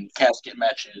Games and casket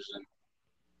matches, and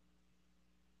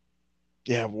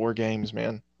yeah, War Games,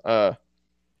 man.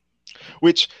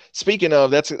 Which, speaking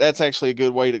of, that's actually a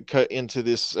good way to cut into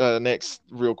this next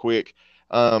real quick.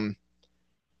 AEW.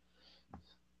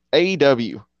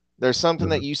 There's something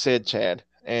that you said, Chad.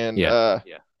 And I'll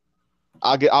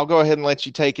go ahead and let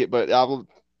you take it, but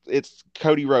it's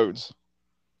Cody Rhodes.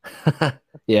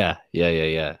 Yeah.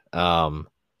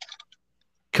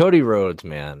 Cody Rhodes,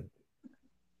 man.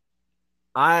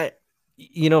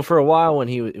 For a while when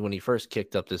he first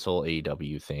kicked up this whole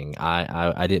AEW thing,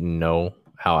 I didn't know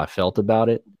how I felt about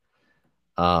it.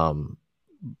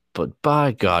 But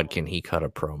by God, can he cut a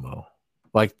promo?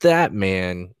 Like that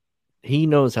man, he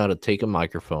knows how to take a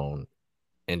microphone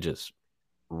and just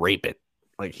rape it.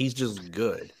 Like he's just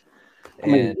good.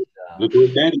 And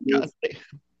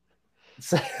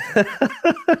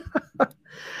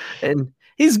and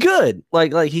he's good.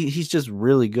 Like he's just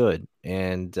really good.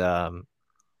 And the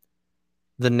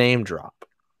name drop,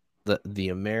 the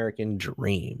American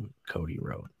Dream, Cody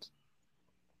Rhodes.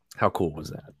 How cool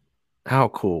was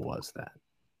that?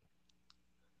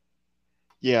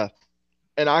 Yeah.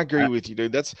 And I agree with you,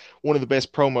 dude. That's one of the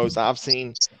best promos I've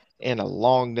seen in a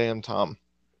long damn time.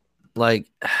 Like,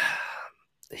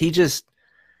 he just,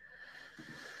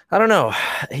 I don't know.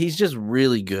 He's just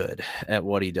really good at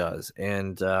what he does.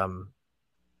 And I'm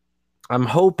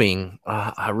hoping,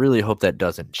 I really hope that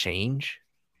doesn't change.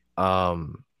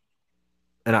 And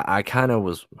I kind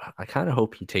of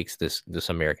hope he takes this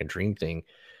American Dream thing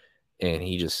and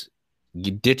he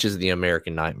ditches the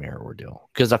American Nightmare ordeal,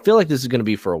 because I feel like this is going to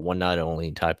be for a one night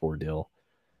only type ordeal,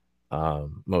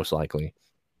 most likely.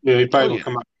 Yeah, he probably will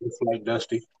come out like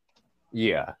Dusty.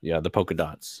 Yeah, the polka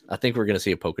dots. I think we're gonna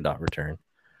see a polka dot return.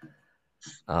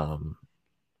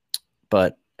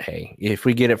 But hey, if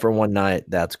we get it for one night,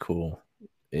 that's cool.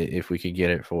 If we could get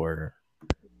it for,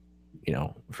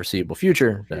 foreseeable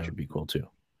future, that would be cool too.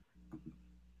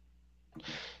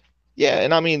 Yeah,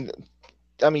 and I mean,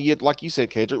 like you said,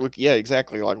 Kendrick. Look, yeah,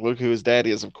 exactly. Like, look who his dad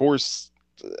is. Of course,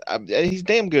 he's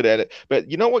damn good at it. But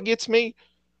you know what gets me?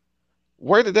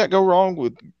 Where did that go wrong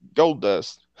with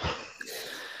Goldust?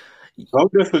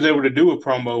 Goldust was able to do a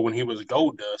promo when he was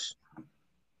Goldust,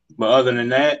 but other than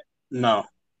that, no.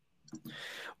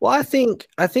 Well, I think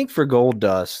for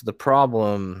Goldust, the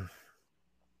problem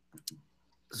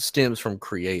stems from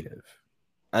creative.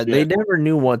 They never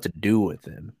knew what to do with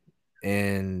him,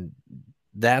 and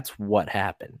that's what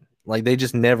happened. Like, they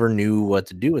just never knew what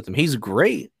to do with him. He's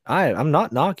great. I'm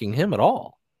not knocking him at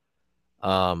all.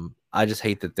 I just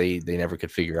hate that they never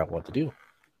could figure out what to do.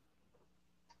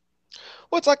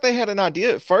 Well, it's like they had an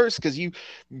idea at first, because you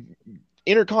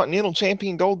Intercontinental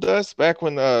Champion Goldust back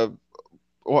when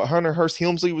Hunter Hearst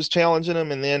Helmsley was challenging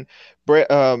him, and then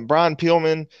Brian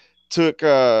Pillman took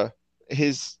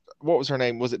his, what was her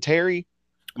name? Was it Terry?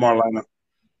 Marlena.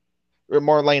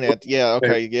 Yeah.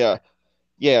 Okay. Yeah.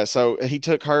 Yeah. So he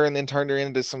took her and then turned her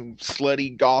into some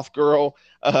slutty goth girl.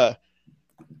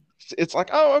 It's like,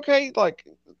 oh, okay, like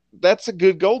that's a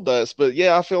good Goldust. But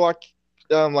yeah, I feel like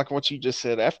what you just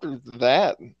said after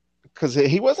that, because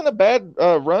he wasn't a bad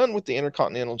run with the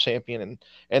Intercontinental Champion,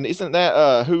 and isn't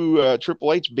that who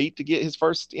Triple H beat to get his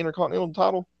first Intercontinental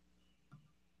title?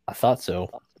 I thought so.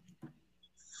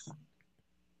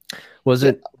 Was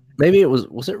it? Maybe it was.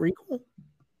 Was it Regal?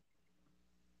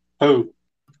 Who?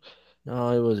 No,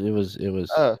 it was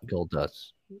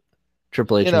Goldust.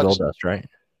 Triple H and Goldust, right?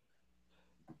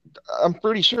 I'm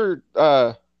pretty sure.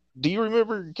 Do you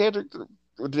remember, Kendrick?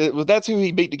 That's who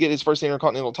he beat to get his first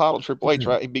Intercontinental title, Triple H,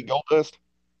 right? He beat Goldust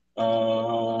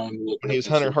when he was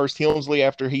Hunter Hearst Helmsley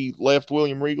after he left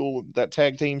William Regal with that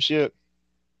tag team shit.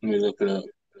 Let me look it up.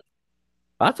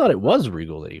 I thought it was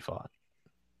Regal that he fought.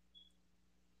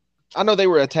 I know they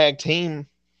were a tag team.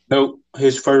 Nope.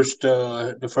 His first,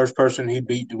 the first person he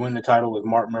beat to win the title was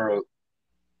Mark Murrow.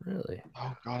 Really?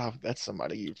 Oh God, that's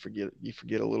somebody you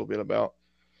forget a little bit about.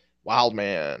 Wild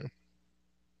Man.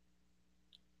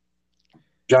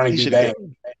 Johnny B. Bad.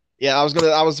 Yeah, I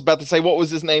was about to say, what was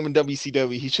his name in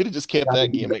WCW? He should have just kept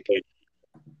that gimmick.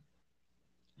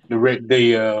 The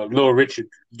Little Richard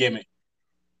gimmick.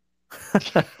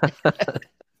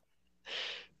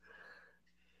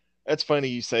 That's funny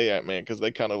you say that, man, because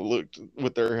they kind of looked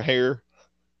with their hair.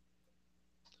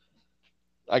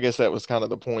 I guess that was kind of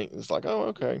the point. It's like,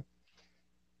 oh, okay.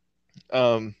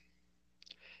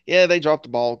 Yeah, they dropped the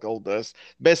ball, Goldust.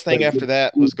 Best thing after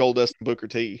that was Goldust and Booker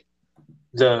T.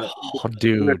 Dude.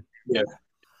 Yeah.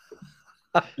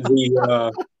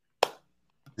 The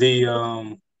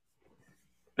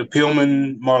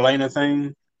Pillman Marlena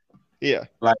thing. Yeah.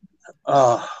 Like,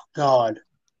 oh God.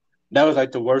 That was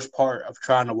like the worst part of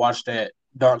trying to watch that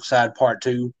Dark Side Part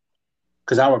 2,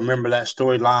 because I remember that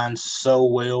storyline so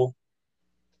well.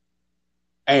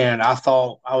 And I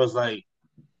thought, I was like,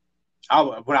 I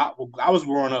was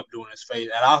growing up doing this phase,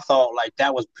 and I thought like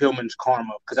that was Pillman's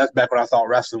karma, because that's back when I thought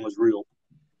wrestling was real.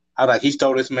 I was like, he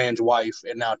stole this man's wife,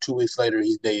 and now 2 weeks later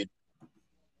he's dead.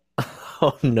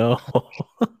 Oh no!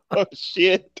 Oh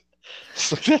shit!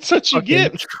 So that's what you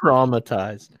get.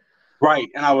 Traumatized, right?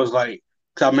 And I was like,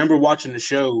 because I remember watching the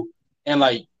show, and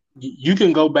like you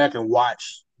can go back and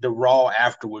watch the Raw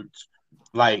afterwards.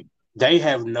 Like, they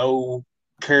have no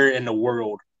care in the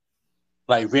world.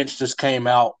 Like, Vince just came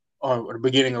out at the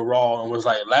beginning of Raw and was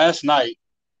like, last night,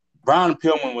 Brian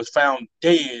Pillman was found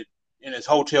dead in his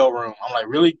hotel room. I'm like,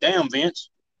 really? Damn, Vince.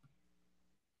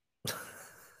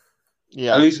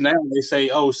 Yeah. At least now they say,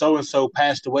 oh, so-and-so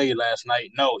passed away last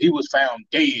night. No, he was found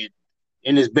dead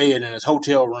in his bed in his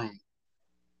hotel room.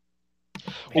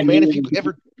 Well, and man, if you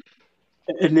ever...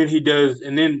 And then he does,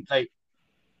 and then, like,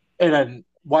 and I'm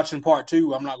watching Part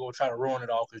 2, I'm not going to try to ruin it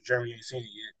all because Jeremy ain't seen it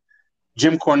yet.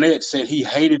 Jim Cornette said he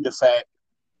hated the fact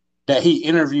that he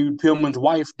interviewed Pillman's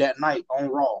wife that night on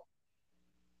Raw.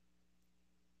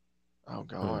 Oh,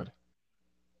 God.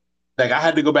 Like, I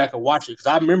had to go back and watch it because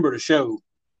I remember the show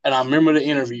and I remember the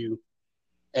interview.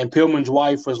 And Pillman's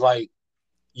wife was like,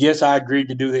 yes, I agreed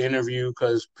to do the interview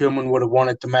because Pillman would have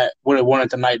wanted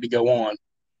the night to go on.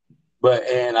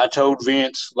 And I told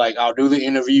Vince, like, I'll do the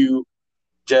interview.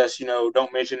 Just,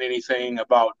 don't mention anything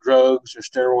about drugs or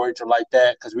steroids or like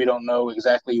that because we don't know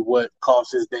exactly what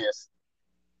caused his death.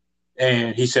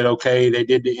 And he said, okay, they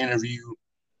did the interview.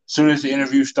 As soon as the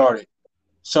interview started.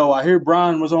 So I hear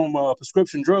Brian was on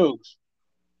prescription drugs.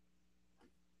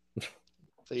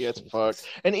 See, it's fucked.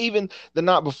 And even the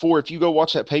night before, if you go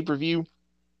watch that pay-per-view,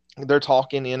 they're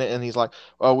talking in it, and he's like,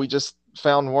 "Well, we just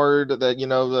found word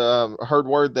that heard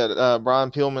word that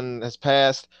Brian Pillman has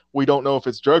passed. We don't know if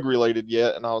it's drug related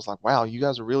yet." And I was like, "Wow, you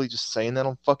guys are really just saying that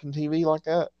on fucking TV like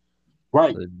that?"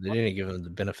 Right. They didn't give him the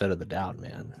benefit of the doubt,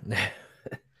 man.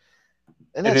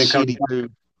 And that's shitty too.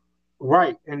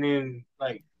 Right. And then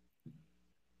like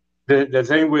the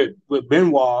thing with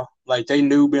Benoit, like they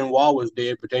knew Benoit was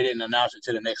dead, but they didn't announce it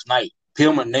till the next night.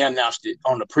 Pillman they announced it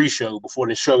on the pre-show before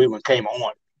the show even came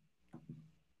on.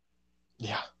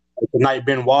 Yeah. Like, the night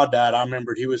Benoit died, I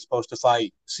remembered he was supposed to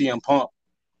fight CM Punk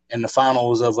in the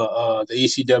finals of the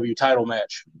ECW title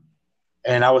match.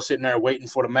 And I was sitting there waiting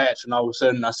for the match, and all of a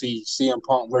sudden I see CM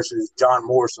Punk versus John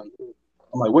Morrison.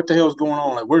 I'm like, what the hell's going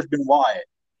on? Like, where's Benoit at?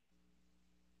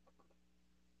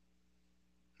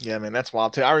 Yeah, man, that's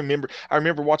wild too. I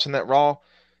remember watching that Raw.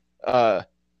 Was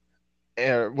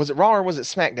it Raw or was it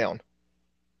SmackDown?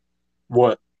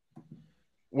 What?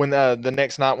 When the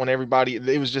next night, when everybody,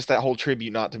 it was just that whole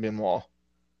tribute night to Benoit.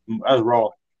 That's Raw.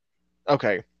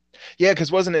 Okay, yeah,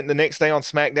 because wasn't it the next day on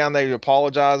SmackDown they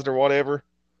apologized or whatever?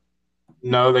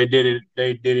 No, they did it.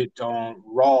 They did it on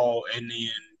Raw, and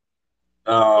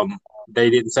then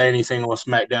they didn't say anything on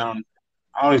SmackDown.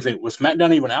 I don't even think was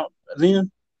SmackDown even out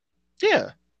then.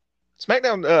 Yeah,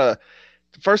 SmackDown. The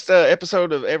first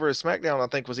episode of ever SmackDown, I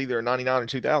think, was either '99 or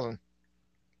 2000.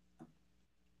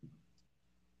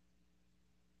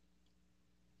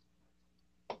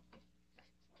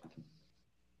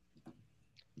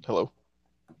 Hello.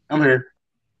 I'm here.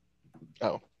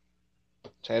 Oh,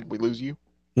 Chad, we lose you?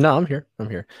 No, I'm here.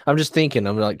 I'm just thinking.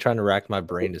 I'm like trying to rack my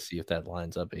brain to see if that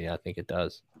lines up. Yeah, I think it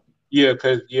does. Yeah,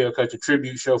 because the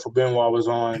tribute show for Benoit was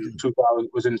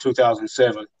in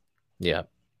 2007. Yeah.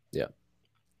 Yeah,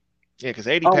 because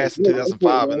 80 passed in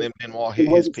 2005, and then Benoit hit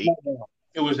his peak.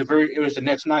 It was the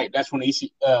next night. That's when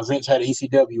Vince had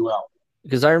ECW out.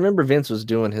 Because I remember Vince was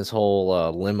doing his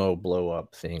whole limo blow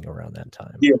up thing around that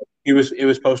time. Yeah, it was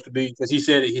supposed to be because he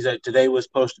said today was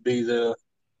supposed to be the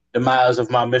demise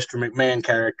of my Mr. McMahon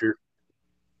character,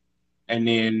 and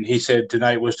then he said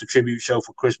tonight was the tribute show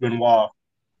for Chris Benoit,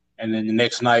 and then the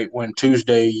next night when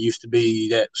Tuesday used to be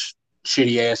that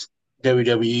shitty ass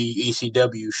WWE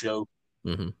ECW show.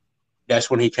 Mm-hmm. That's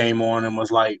when he came on and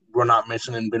was like, "We're not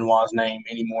mentioning Benoit's name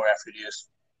anymore after this."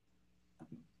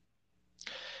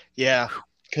 Yeah,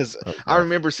 because I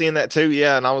remember seeing that too.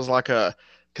 Yeah, and I was like,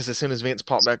 because as soon as Vince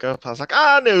popped back up, I was like,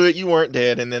 I knew it, you weren't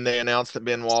dead. And then they announced that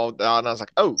Benoit died, and I was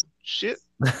like, oh shit.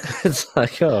 It's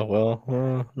like, oh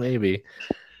well, maybe.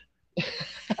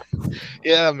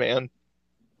 Yeah, man.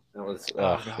 That was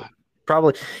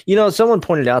probably. Someone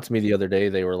pointed out to me the other day.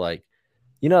 They were like,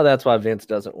 that's why Vince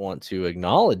doesn't want to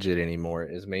acknowledge it anymore.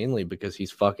 Is mainly because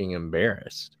he's fucking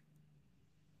embarrassed.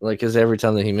 Like, because every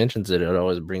time that he mentions it, it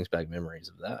always brings back memories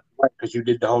of that. Right, because you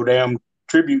did the whole damn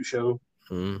tribute show.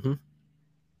 Mm-hmm.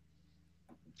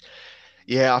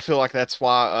 Yeah, I feel like that's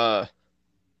why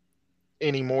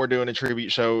anymore doing a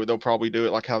tribute show, they'll probably do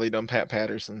it like how they done Pat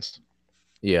Patterson's.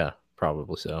 Yeah,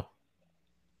 probably so.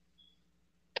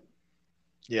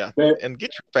 Yeah, and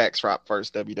get your facts right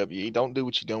first, WWE. Don't do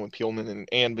what you done with Pillman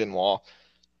and Benoit.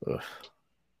 Ugh.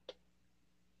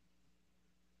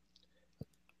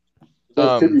 The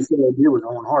best tribute show they did was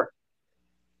Owen Hart.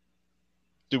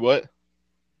 Do what?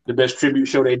 The best tribute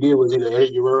show they did was either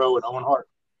Eddie Guerrero and Owen Hart.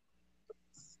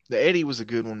 The Eddie was a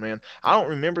good one, man. I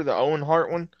don't remember the Owen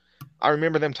Hart one. I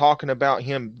remember them talking about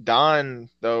him dying,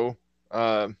 though,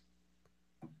 because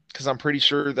I'm pretty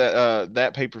sure that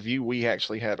that pay-per-view we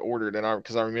actually had ordered, and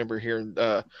because I remember hearing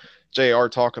JR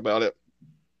talk about it.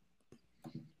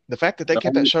 The fact that they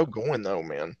kept that show going, though,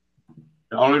 man.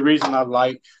 The only reason I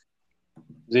like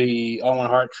the Owen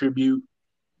Hart tribute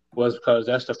was because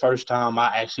that's the first time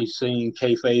I actually seen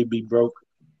kayfabe be broke.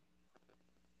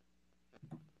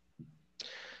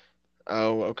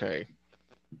 Oh, okay.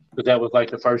 Because that was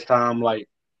like the first time like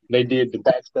they did the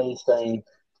backstage thing,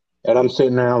 and I'm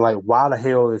sitting there like, why the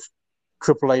hell is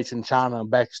Triple H and China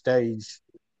backstage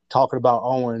talking about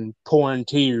Owen pouring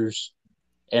tears,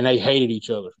 and they hated each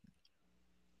other.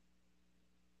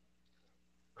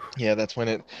 Yeah, that's when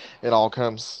it all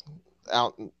comes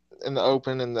out in the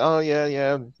open, and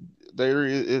there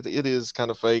it is kind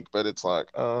of fake, but it's like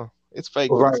it's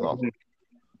fake, right? But it's not.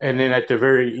 And then at the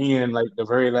very end, like the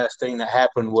very last thing that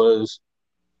happened was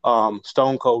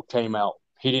Stone Cold came out.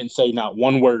 He didn't say not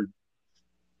one word.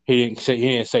 He didn't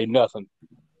say nothing.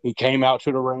 He came out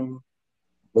to the ring.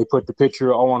 They put the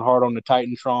picture of Owen Hart on the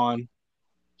Titantron.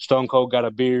 Stone Cold got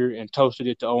a beer and toasted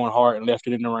it to Owen Hart and left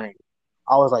it in the ring.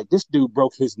 I was like, this dude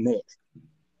broke his neck.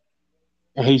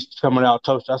 And he's coming out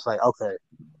toasted. I was like, okay.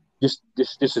 this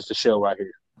is the show right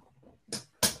here.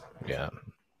 Yeah.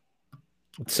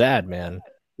 It's sad, man.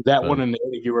 That one and the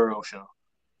Eddie Guerrero show.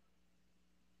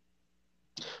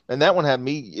 And that one had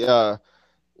me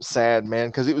sad, man,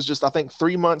 because it was just, I think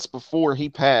 3 months before he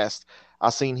passed, I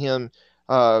seen him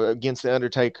against the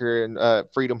Undertaker in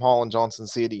Freedom Hall in Johnson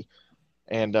City,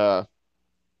 and I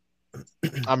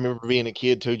remember being a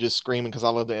kid too, just screaming because I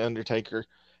love the Undertaker,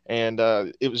 and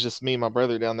it was just me and my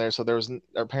brother down there, so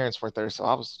our parents weren't there, so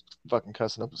I was fucking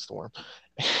cussing up a storm,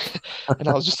 and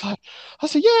I was just like, I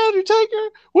said, "Yeah, Undertaker,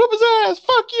 whoop his ass,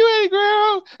 fuck you, Eddie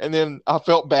Guerrero," and then I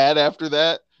felt bad after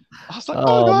that. I was like,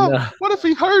 oh God, no. What if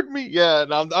he heard me? Yeah,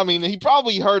 and I mean, he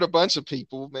probably heard a bunch of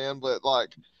people, man, but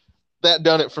like that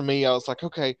done it for me. I was like,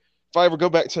 okay, if I ever go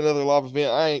back to another live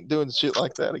event, I ain't doing shit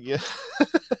like that again.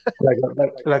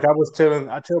 like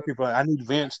I tell people, I need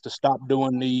Vince to stop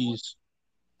doing these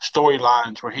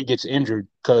storylines where he gets injured,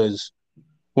 because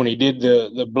when he did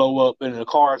the blow up in the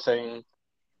car thing,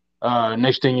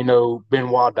 next thing you know,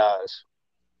 Benoit dies.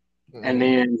 And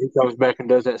then he comes back and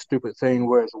does that stupid thing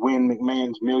where it's Win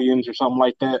McMahon's Millions or something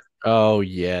like that. Oh,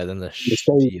 yeah. Then the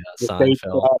sign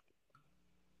fell.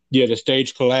 Yeah, the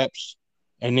stage collapsed.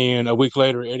 And then a week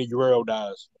later, Eddie Guerrero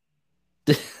dies.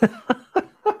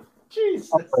 Jesus.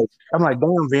 I'm like,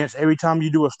 damn, Vince, every time you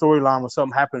do a storyline where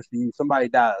something happens to you, somebody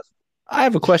dies. I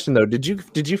have a question, though. Did you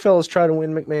fellas try to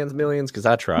win McMahon's Millions? Because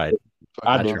I tried.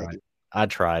 I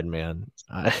tried, man.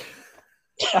 Yeah.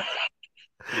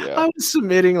 I was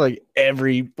submitting like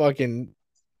every fucking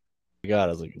God. I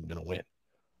was like, I'm gonna win.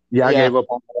 Yeah, I gave up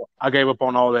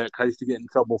on all that because I used to get in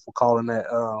trouble for calling that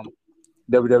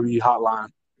WWE hotline.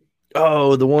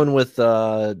 Oh, the one with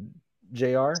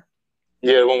JR? Yeah,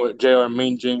 the one with JR and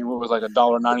Mean Gene was like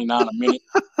 $1.99 a minute.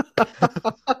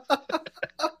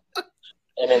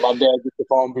 And then my dad gets the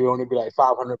phone bill and it'd be like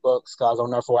 $500 because I was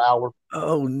on there for an hour.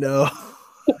 Oh no.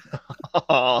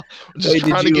 Just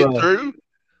trying to get through.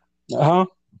 Uh-huh.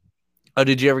 Oh,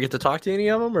 did you ever get to talk to any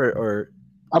of them, or?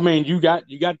 I mean, you got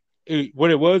what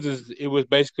it was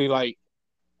basically like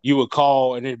you would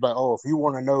call and it'd be like, oh, if you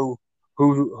want to know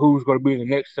who's going to be the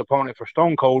next opponent for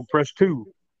Stone Cold, press 2,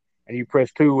 and you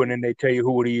press 2, and then they tell you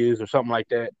who it is or something like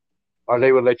that, or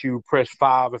they would let you press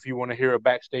 5 if you want to hear a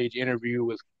backstage interview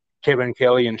with Kevin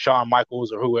Kelly and Shawn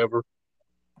Michaels or whoever,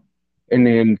 and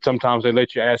then sometimes they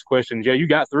let you ask questions. Yeah, you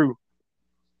got through.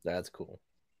 That's cool.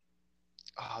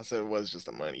 Oh, so it was just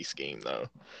a money scheme, though.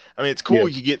 I mean, it's cool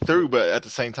you get through, but at the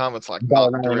same time, it's like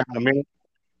not a minute.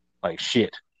 Like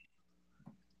shit.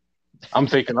 I'm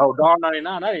thinking, oh,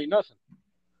 $1.99, that ain't nothing.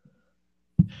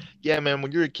 Yeah, man.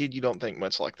 When you're a kid, you don't think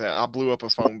much like that. I blew up a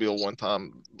phone bill one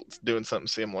time doing something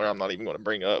similar. I'm not even going to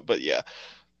bring up, but yeah.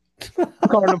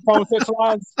 Calling the phone 6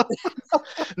 lines.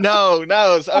 No.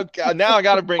 Okay, now I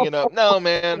got to bring it up. No,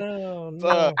 man.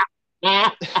 No.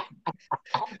 My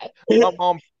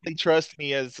mom really trusts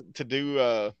me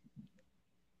to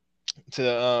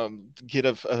get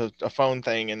a phone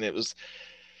thing, and it was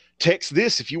text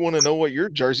this if you want to know what your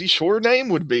Jersey Shore name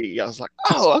would be. I was like,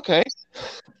 oh, okay.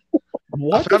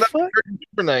 What the fuck?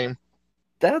 Your name.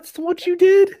 That's what you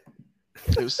did?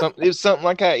 It was something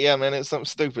like that. Yeah, man. It's something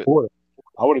stupid.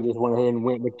 I would have just went ahead and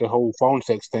went with the whole phone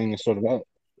sex thing instead of that.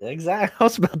 Exactly. I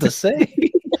was about to say.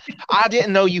 I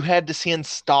didn't know you had to send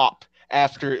stop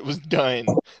after it was done.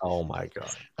 Oh my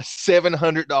God. A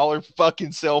 $700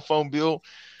 fucking cell phone bill.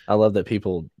 I love that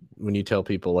people, when you tell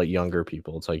people, like younger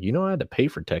people, it's like, I had to pay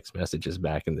for text messages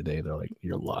back in the day. They're like,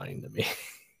 you're lying to me.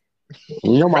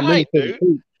 My minutes wasn't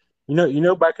free.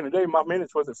 Back in the day, my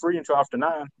minutes wasn't free until after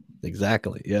 9.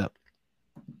 Exactly. Yeah.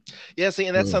 Yeah. See,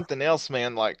 and that's something else,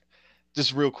 man. Like,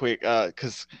 just real quick,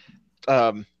 because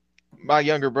my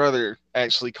younger brother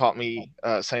actually caught me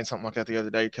saying something like that the other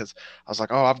day, because I was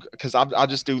like, I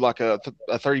just do like a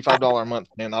 $35 a month,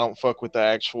 man. I don't fuck with the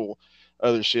actual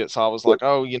other shit. So I was like,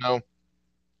 I've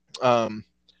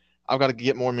got to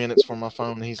get more minutes for my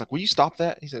phone. And he's like, will you stop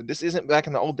that? He said, this isn't back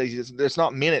in the old days. There's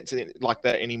not minutes like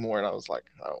that anymore. And I was like,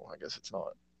 oh, I guess it's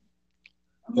not.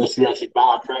 Unless you actually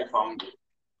buy a track phone.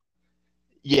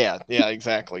 Yeah,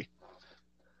 exactly.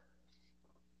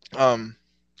 Oh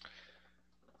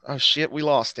shit, we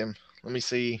lost him. Let me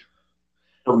see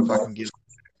if I can get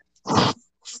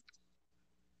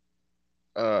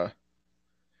yeah,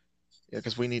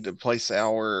 because we need to place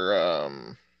our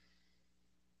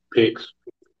picks.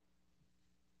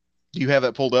 Do you have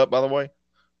that pulled up, by the way?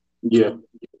 Yeah.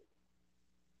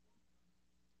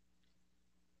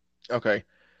 Okay.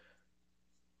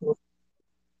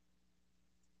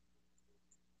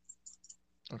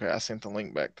 Okay, I sent the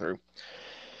link back through.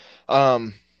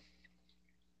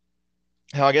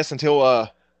 How I guess until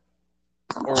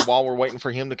or while we're waiting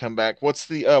for him to come back, what's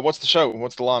the show?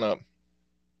 What's the lineup?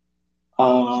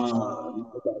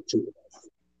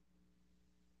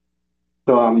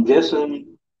 So I'm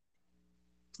guessing.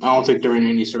 I don't think they're in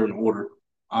any certain order.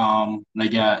 They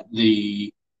got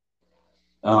the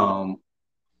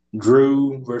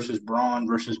Drew versus Braun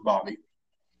versus Bobby.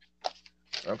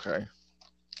 Okay.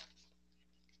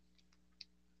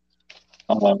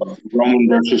 Roman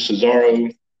versus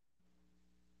Cesaro.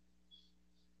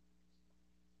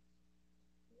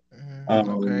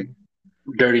 Okay.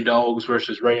 Dirty Dogs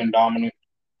versus Ray and Dominic.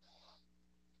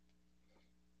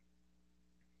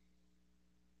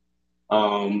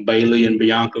 Bailey and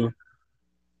Bianca.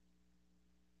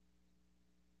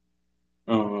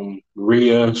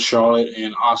 Rhea, Charlotte,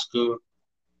 and Asuka.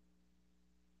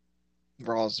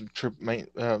 Raw's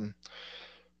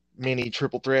mini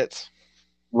triple threats.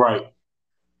 Right.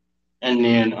 And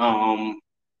then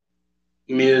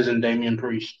Miz and Damian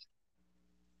Priest.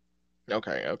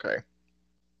 Okay.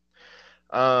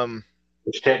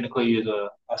 Which technically is a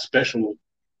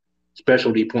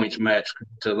specialty points match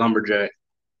to Lumberjack.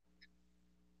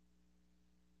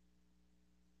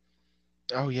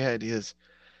 Oh yeah, it is.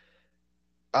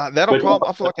 I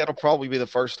feel like that'll probably be the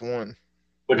first one.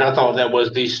 Which I thought that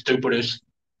was the stupidest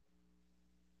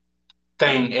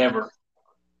thing ever.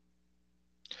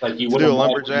 Like you to do a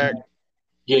lumberjack.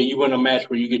 Yeah, you win a match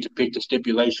where you get to pick the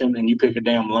stipulation and you pick a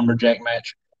damn lumberjack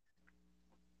match.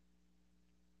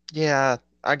 Yeah,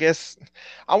 I guess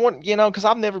I want because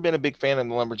I've never been a big fan of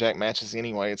the lumberjack matches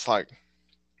anyway. It's like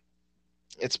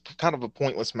it's kind of a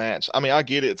pointless match. I mean, I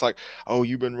get it. It's like, oh,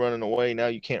 you've been running away, now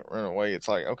you can't run away. It's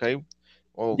like, okay,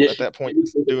 well, at that point,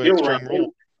 do an extreme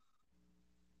rule.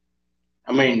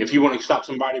 I mean, if you want to stop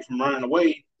somebody from running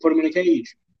away, put them in a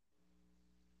cage.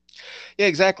 Yeah,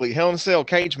 exactly. Hell in a Cell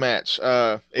cage match,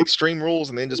 extreme rules,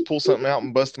 and then just pull something out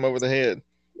and bust them over the head.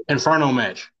 Inferno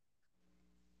match.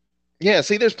 Yeah,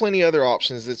 see, there's plenty of other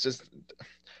options. It's just,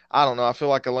 I don't know. I feel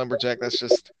like a lumberjack.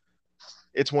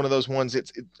 It's one of those ones.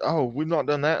 We've not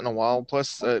done that in a while.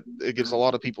 Plus, it gives a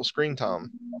lot of people screen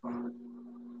time.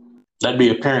 That'd be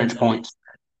appearance points.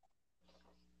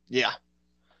 Yeah.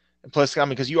 And plus, I mean,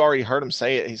 because you already heard him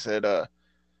say it. He said, I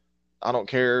don't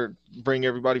care. Bring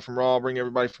everybody from Raw. Bring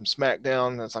everybody from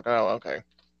SmackDown. That's like, oh, okay.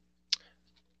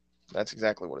 That's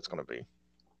exactly what it's going to be.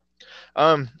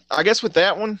 I guess with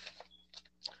that one,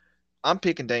 I'm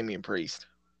picking Damian Priest.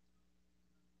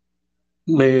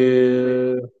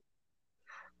 Let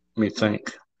me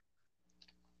think.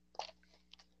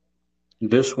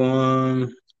 This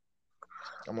one,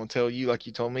 I'm gonna tell you, like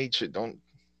you told me, don't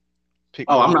pick.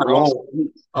 I'm not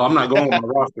going with my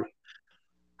roster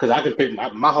because I could pick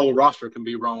my whole roster can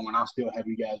be wrong and I'll still have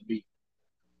you guys beat.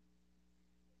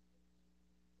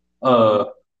 I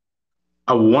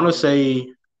want to say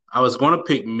I was going to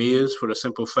pick Miz for the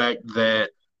simple fact that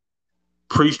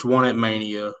Priest won at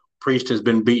Mania. Priest has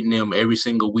been beating him every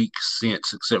single week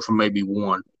since, except for maybe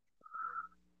one.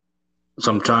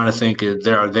 So I'm trying to think: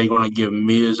 are they going to give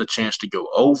Miz a chance to go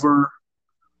over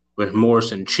with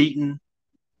Morrison cheating,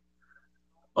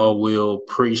 or will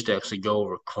Priest actually go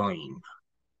over clean?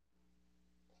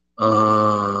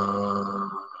 I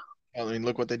mean,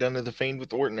 look what they done to the Fiend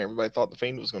with Orton. Everybody thought the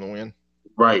Fiend was going to win.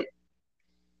 Right.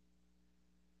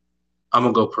 I'm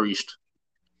gonna go Priest.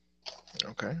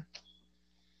 Okay.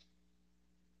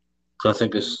 So I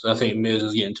think Miz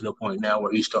is getting to the point now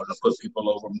where he's starting to put people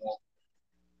over more.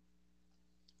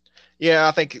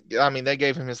 Yeah, I mean, they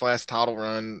gave him his last title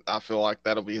run. I feel like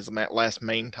that'll be his last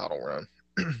main title run.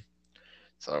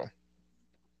 So.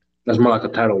 That's more like a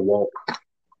title walk.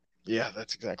 Yeah,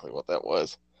 that's exactly what that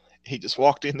was. He just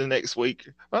walked in the next week.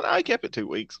 Well, I kept it 2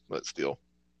 weeks, but still.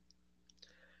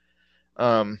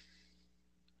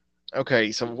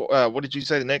 Okay, so what did you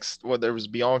say the next? There was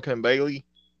Bianca and Bailey?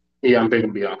 Yeah, I'm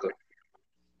picking Bianca.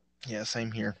 Yeah,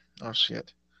 same here. Oh,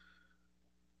 shit.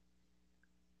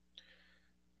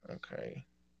 Okay.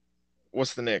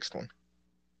 What's the next one?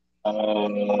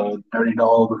 Dirty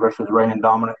Dog versus Ray and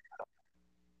Dominic.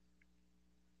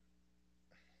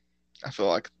 I feel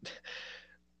like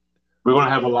we're gonna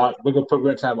have a lot. We're gonna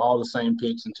progress to have all the same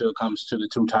picks until it comes to the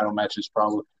 2 title matches,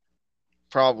 probably.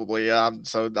 Probably, yeah.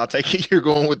 So I take it you're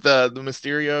going with the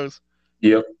Mysterios?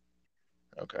 Yep.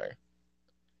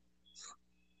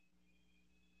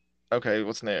 Okay,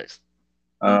 what's next?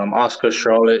 Asuka,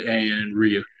 Charlotte, and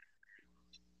Rhea.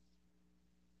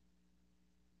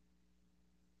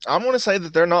 I'm going to say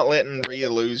that they're not letting Rhea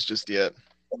lose just yet.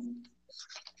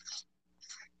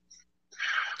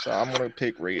 So I'm going to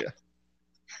pick Rhea.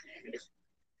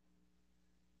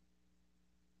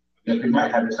 Yeah, we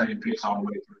might have the same picks all the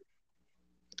way through.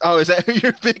 Oh, is that who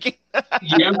you're picking?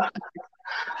 Yeah.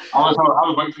 I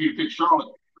was waiting for you to pick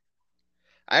Charlotte.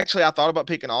 Actually, I thought about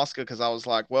picking Asuka because I was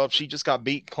like, well, if she just got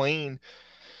beat clean,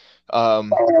 they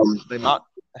might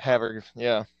have her.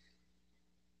 Yeah.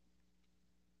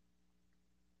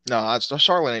 No,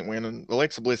 Charlotte ain't winning.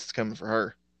 Alexa Bliss is coming for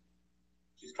her.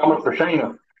 She's coming for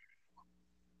Shayna.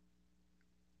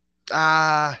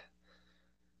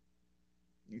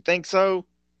 You think so?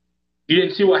 You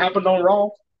didn't see what happened on Raw?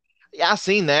 Yeah, I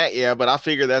seen that. Yeah, but I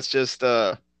figure that's just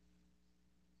kind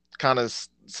of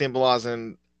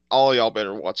symbolizing all y'all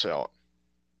better watch out.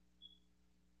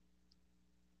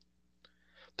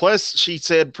 Plus, she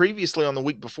said previously on the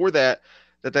week before that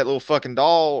that little fucking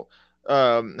doll,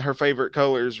 her favorite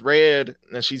color is red,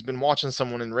 and she's been watching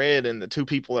someone in red, and the two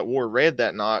people that wore red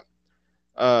that night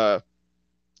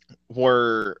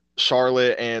were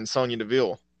Charlotte and Sonya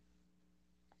Deville.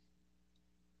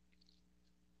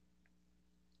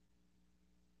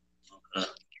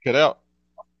 Get out.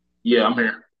 Yeah, I'm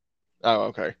here. Oh,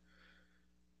 okay.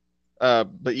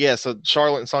 But yeah, so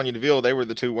Charlotte and Sonya Deville, they were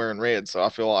the two wearing red, so I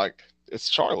feel like it's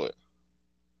Charlotte.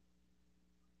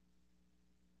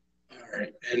 All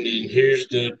right, and then here's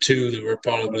the two that we're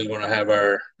probably going to have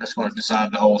that's going to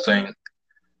decide the whole thing.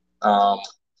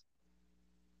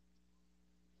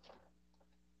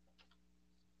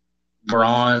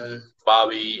 Braun,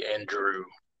 Bobby, and Drew.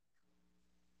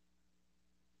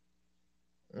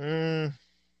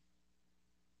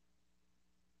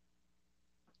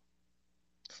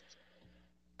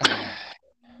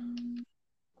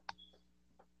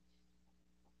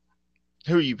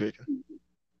 Who are you picking?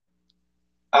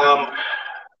 I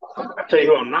tell you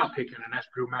who I'm not picking, and that's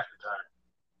Drew McIntyre.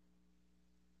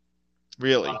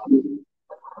 Really?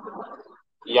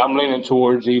 Yeah, I'm leaning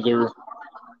towards I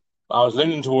was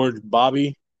leaning towards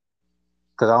Bobby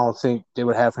because I don't think they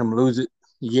would have him lose it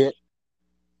yet.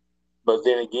 But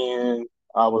then again,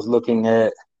 I was looking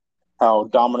at how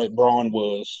dominant Braun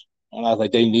was, and I was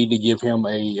like, they need to give him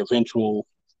a eventual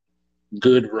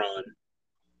good run.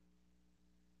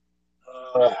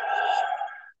 But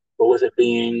with it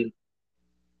being,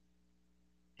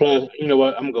 plus, you know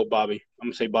what? I'm gonna go Bobby. I'm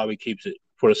gonna say Bobby keeps it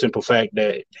for the simple fact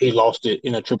that he lost it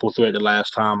in a triple threat the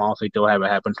last time. I don't think they'll have it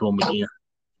happen to him again.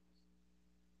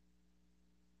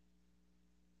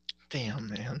 Damn,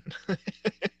 man.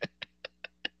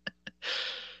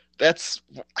 That's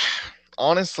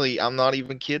honestly, I'm not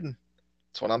even kidding.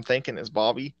 That's what I'm thinking is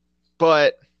Bobby.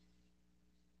 But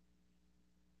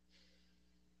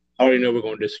I already know we're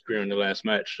going to disagree on the last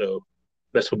match, so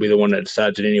that's going to be the one that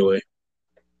decides it anyway.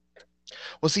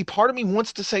 Well, see, part of me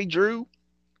wants to say Drew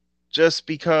just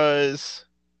because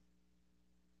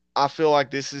I feel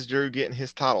like this is Drew getting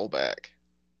his title back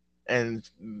and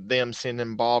them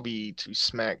sending Bobby to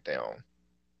SmackDown.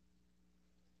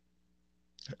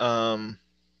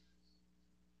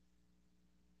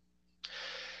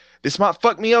 This might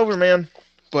fuck me over, man,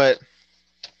 but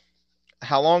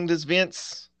how long does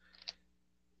Vince,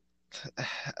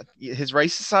 his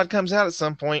racist side comes out at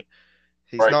some point.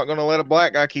 He's not going to let a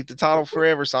black guy keep the title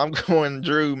forever, so I'm going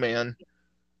Drew, man.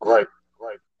 Right.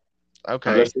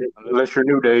 Okay. Unless you're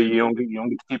New Day, you don't get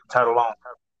to keep the title on.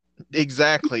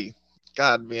 Exactly.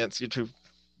 God, Vince, you're too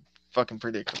fucking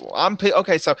predictable.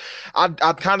 Okay, so I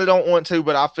kind of don't want to,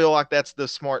 but I feel like that's the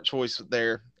smart choice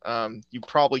there. You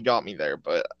probably got me there,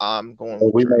 but I'm going.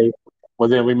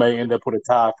 Then we may end up with a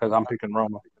tie because I'm picking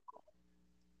Roman.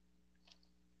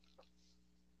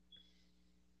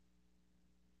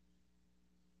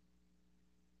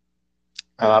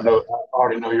 I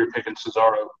already know you're picking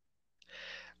Cesaro.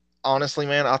 Honestly,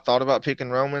 man, I thought about picking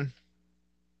Roman,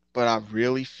 but I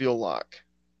really feel like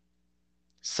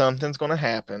something's going to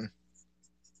happen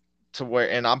to where,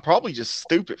 and I'm probably just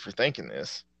stupid for thinking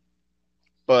this,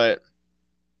 but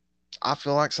I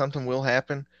feel like something will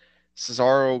happen.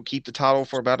 Cesaro will keep the title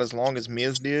for about as long as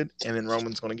Miz did, and then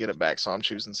Roman's going to get it back, so I'm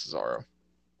choosing Cesaro.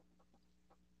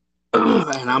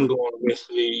 And I'm going with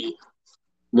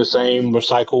the same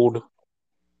recycled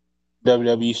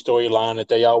WWE storyline that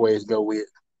they always go with.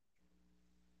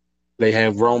 They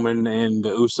have Roman and the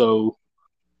Uso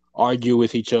argue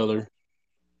with each other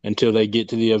until they get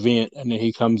to the event, and then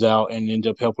he comes out and ends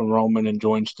up helping Roman and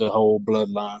joins the whole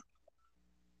bloodline.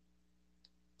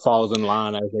 Falls in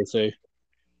line, as they say.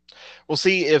 Well,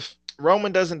 see, if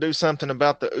Roman doesn't do something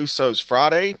about the Usos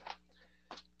Friday,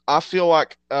 I feel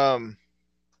like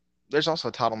there's also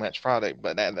a title match Friday,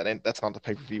 but that's not the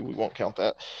pay-per-view. We won't count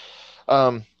that.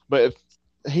 But if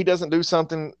he doesn't do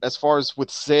something as far as with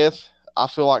Seth, I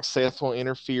feel like Seth will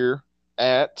interfere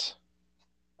at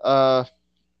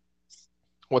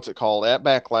what's it called? At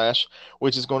Backlash,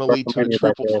 which is going to lead to a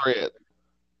triple threat.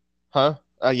 Huh?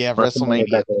 Yeah,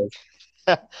 WrestleMania.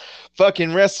 Fucking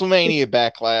WrestleMania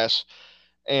Backlash,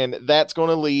 and that's going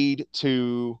to lead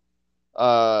to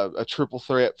a triple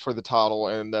threat for the title,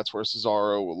 and that's where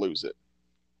Cesaro will lose it.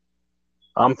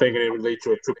 I'm thinking it would lead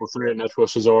to a triple threat, and that's where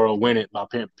Cesaro will win it by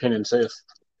pinning Seth.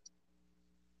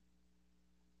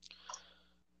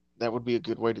 That would be a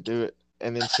good way to do it,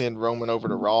 and then send Roman over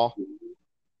to Raw.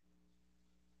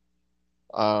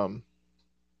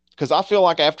 Because I feel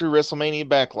like after WrestleMania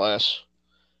Backlash,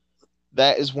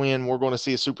 that is when we're going to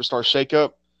see a superstar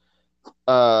shakeup.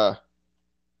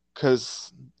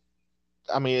 Because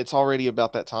I mean, it's already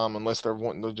about that time, unless they're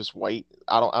wanting to just wait.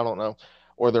 I don't know,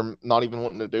 or they're not even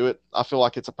wanting to do it. I feel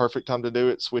like it's a perfect time to do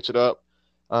it. Switch it up.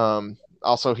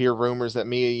 Also hear rumors that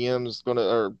Mia Yim's gonna,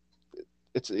 or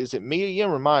is it Mia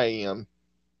Yim or Maya Yim?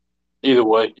 Either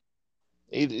way,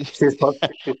 Either. she's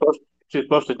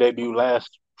supposed to debut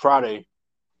last Friday.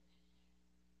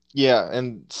 Yeah,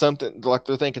 and something like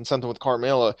they're thinking something with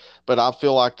Carmella, but I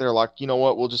feel like they're like, you know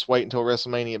what, we'll just wait until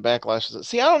WrestleMania Backlash.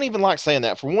 See, I don't even like saying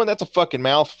that. For one, that's a fucking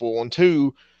mouthful, and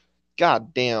two,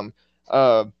 god damn.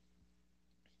 But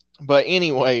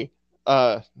anyway,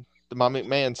 my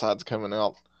McMahon side's coming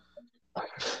out.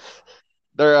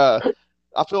 They're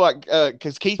I feel like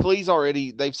because Keith Lee's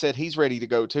already, they've said he's ready to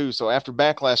go too. So after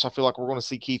Backlash, I feel like we're going to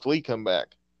see Keith Lee come back.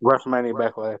 WrestleMania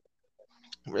Backlash.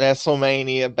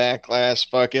 WrestleMania Backlash,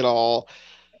 fuck it all.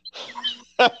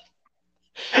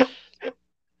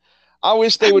 I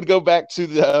wish they would go back to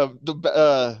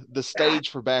the stage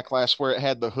for Backlash where it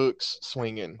had the hooks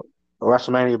swinging.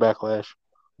 WrestleMania Backlash.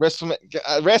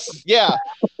 Yeah.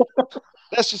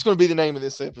 That's just going to be the name of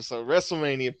this episode.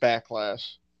 WrestleMania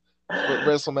Backlash. But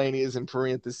WrestleMania is in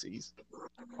parentheses.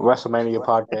 WrestleMania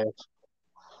podcast.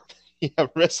 Yeah,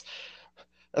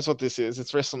 that's what this is.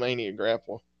 It's WrestleMania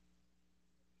Grapple.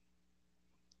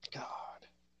 God.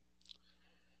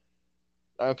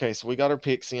 Okay, so we got our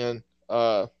picks in.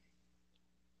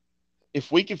 If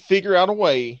we could figure out a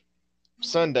way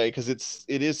Sunday, because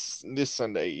it is this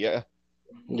Sunday, yeah.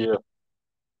 Yeah.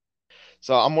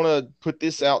 So I'm gonna put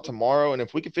this out tomorrow, and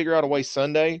if we could figure out a way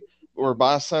Sunday or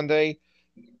by Sunday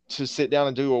to sit down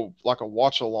and do a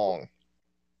watch along.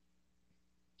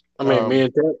 I mean,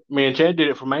 me and Chad did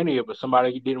it for Mania, but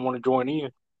somebody didn't want to join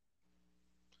in.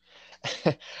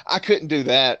 I couldn't do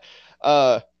that.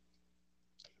 Well,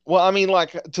 I mean,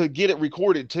 like to get it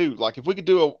recorded too. Like if we could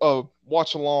do a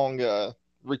watch along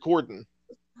recording,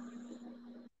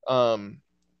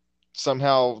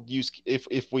 somehow use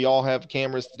if we all have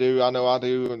cameras to do. I know I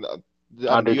do. And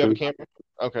do you have a camera?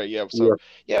 Okay, yeah. So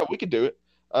yeah, we could do it.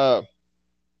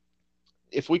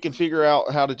 If we can figure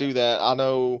out how to do that, I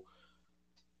know.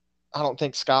 I don't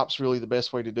think Skype's really the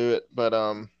best way to do it, but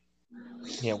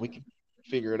yeah, we can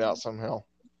figure it out somehow.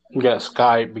 We got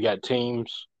Skype. We got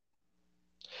Teams.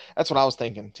 That's what I was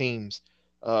thinking. Teams.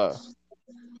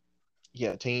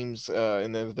 Yeah, Teams.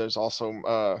 And then there's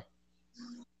also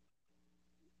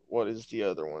what is the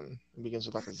other one? It begins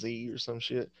with like a Z or some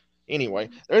shit. Anyway,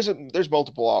 there's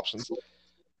multiple options.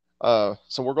 So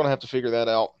we're gonna have to figure that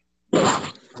out.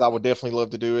 I would definitely love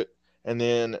to do it. And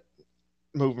then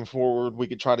moving forward, we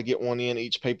could try to get one in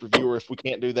each pay-per-view, or if we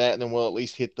can't do that, then we'll at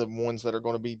least hit the ones that are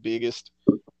going to be biggest.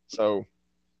 So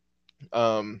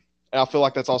I feel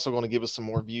like that's also going to give us some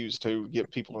more views to get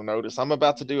people to notice. I'm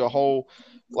about to do a whole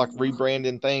like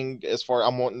rebranding thing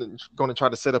I'm going to try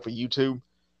to set up a YouTube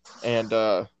and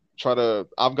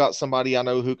I've got somebody I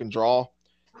know who can draw,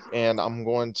 and I'm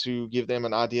going to give them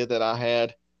an idea that I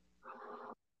had,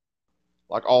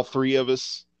 like all three of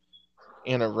us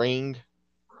in a ring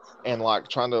and like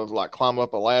trying to like climb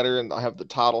up a ladder, and I have the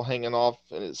title hanging off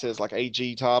and it says like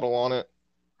AG title on it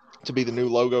to be the new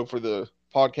logo for the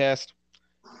podcast.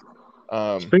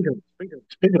 Speaking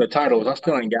of titles, I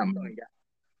still ain't got mine.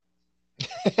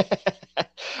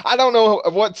 I don't know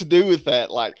what to do with that.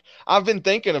 Like, I've been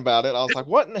thinking about it. I was like,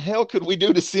 what in the hell could we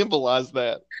do to symbolize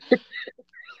that?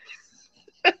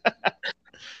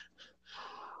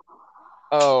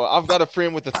 Oh, I've got a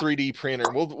friend with a 3D printer.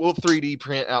 We'll 3D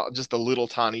print out just a little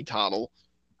tiny title.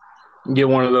 Get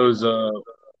one of those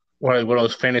one of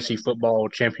those fantasy football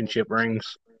championship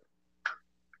rings.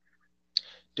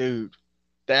 Dude,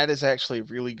 that is actually a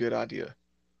really good idea.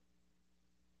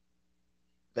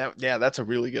 That's a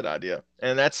really good idea,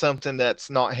 and that's something that's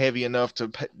not heavy enough to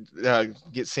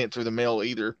get sent through the mail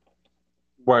either.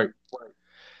 Right.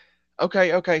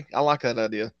 Okay, I like that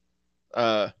idea.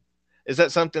 Is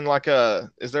that something like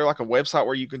is there like a website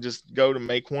where you can just go to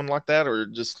make one like that, or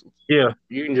just you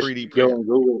can just 3D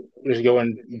go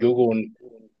on Google, and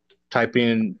type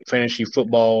in fantasy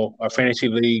football or fantasy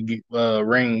league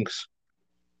rings,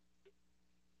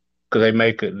 because they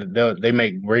make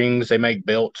rings, they make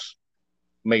belts.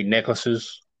 Make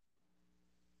necklaces.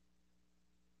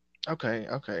 Okay.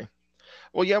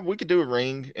 Well, yeah, we could do a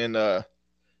ring, and I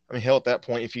mean, hell, at that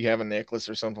point, if you have a necklace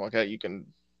or something like that, you can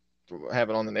have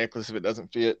it on the necklace if it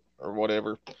doesn't fit or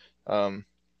whatever. Um,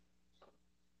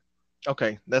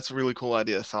 okay, that's a really cool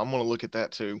idea. So I'm gonna look at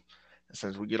that too as soon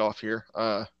as we get off here.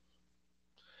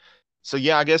 So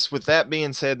yeah, I guess with that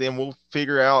being said, then we'll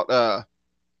figure out.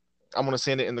 I'm gonna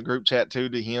send it in the group chat too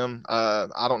to him.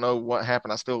 I don't know what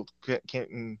happened. I still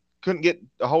couldn't get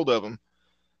a hold of him.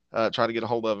 Try to get a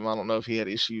hold of him. I don't know if he had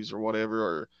issues or whatever,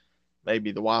 or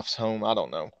maybe the wife's home. I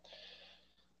don't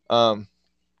know.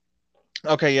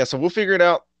 Okay, yeah. So we'll figure it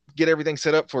out. Get everything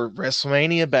set up for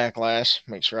WrestleMania Backlash.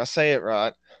 Make sure I say it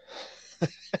right.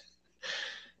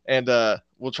 And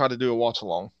we'll try to do a watch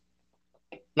along.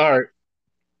 All right.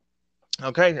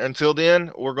 Okay. Until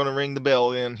then, we're gonna ring the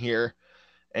bell in here,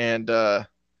 and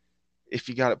if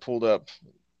you got it pulled up,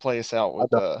 play us out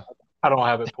with. I don't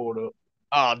have it pulled up.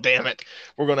 Oh, damn it!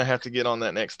 We're gonna have to get on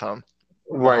that next time.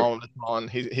 Right.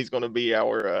 He's gonna be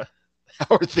our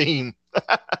our theme.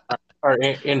 Our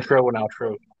intro and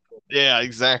outro. Yeah,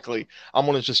 exactly. I'm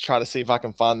gonna just try to see if I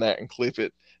can find that and clip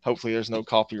it. Hopefully, there's no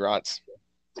copyrights.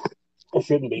 It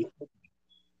shouldn't be.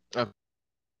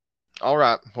 All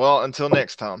right. Well, until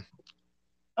next time.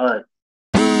 All right.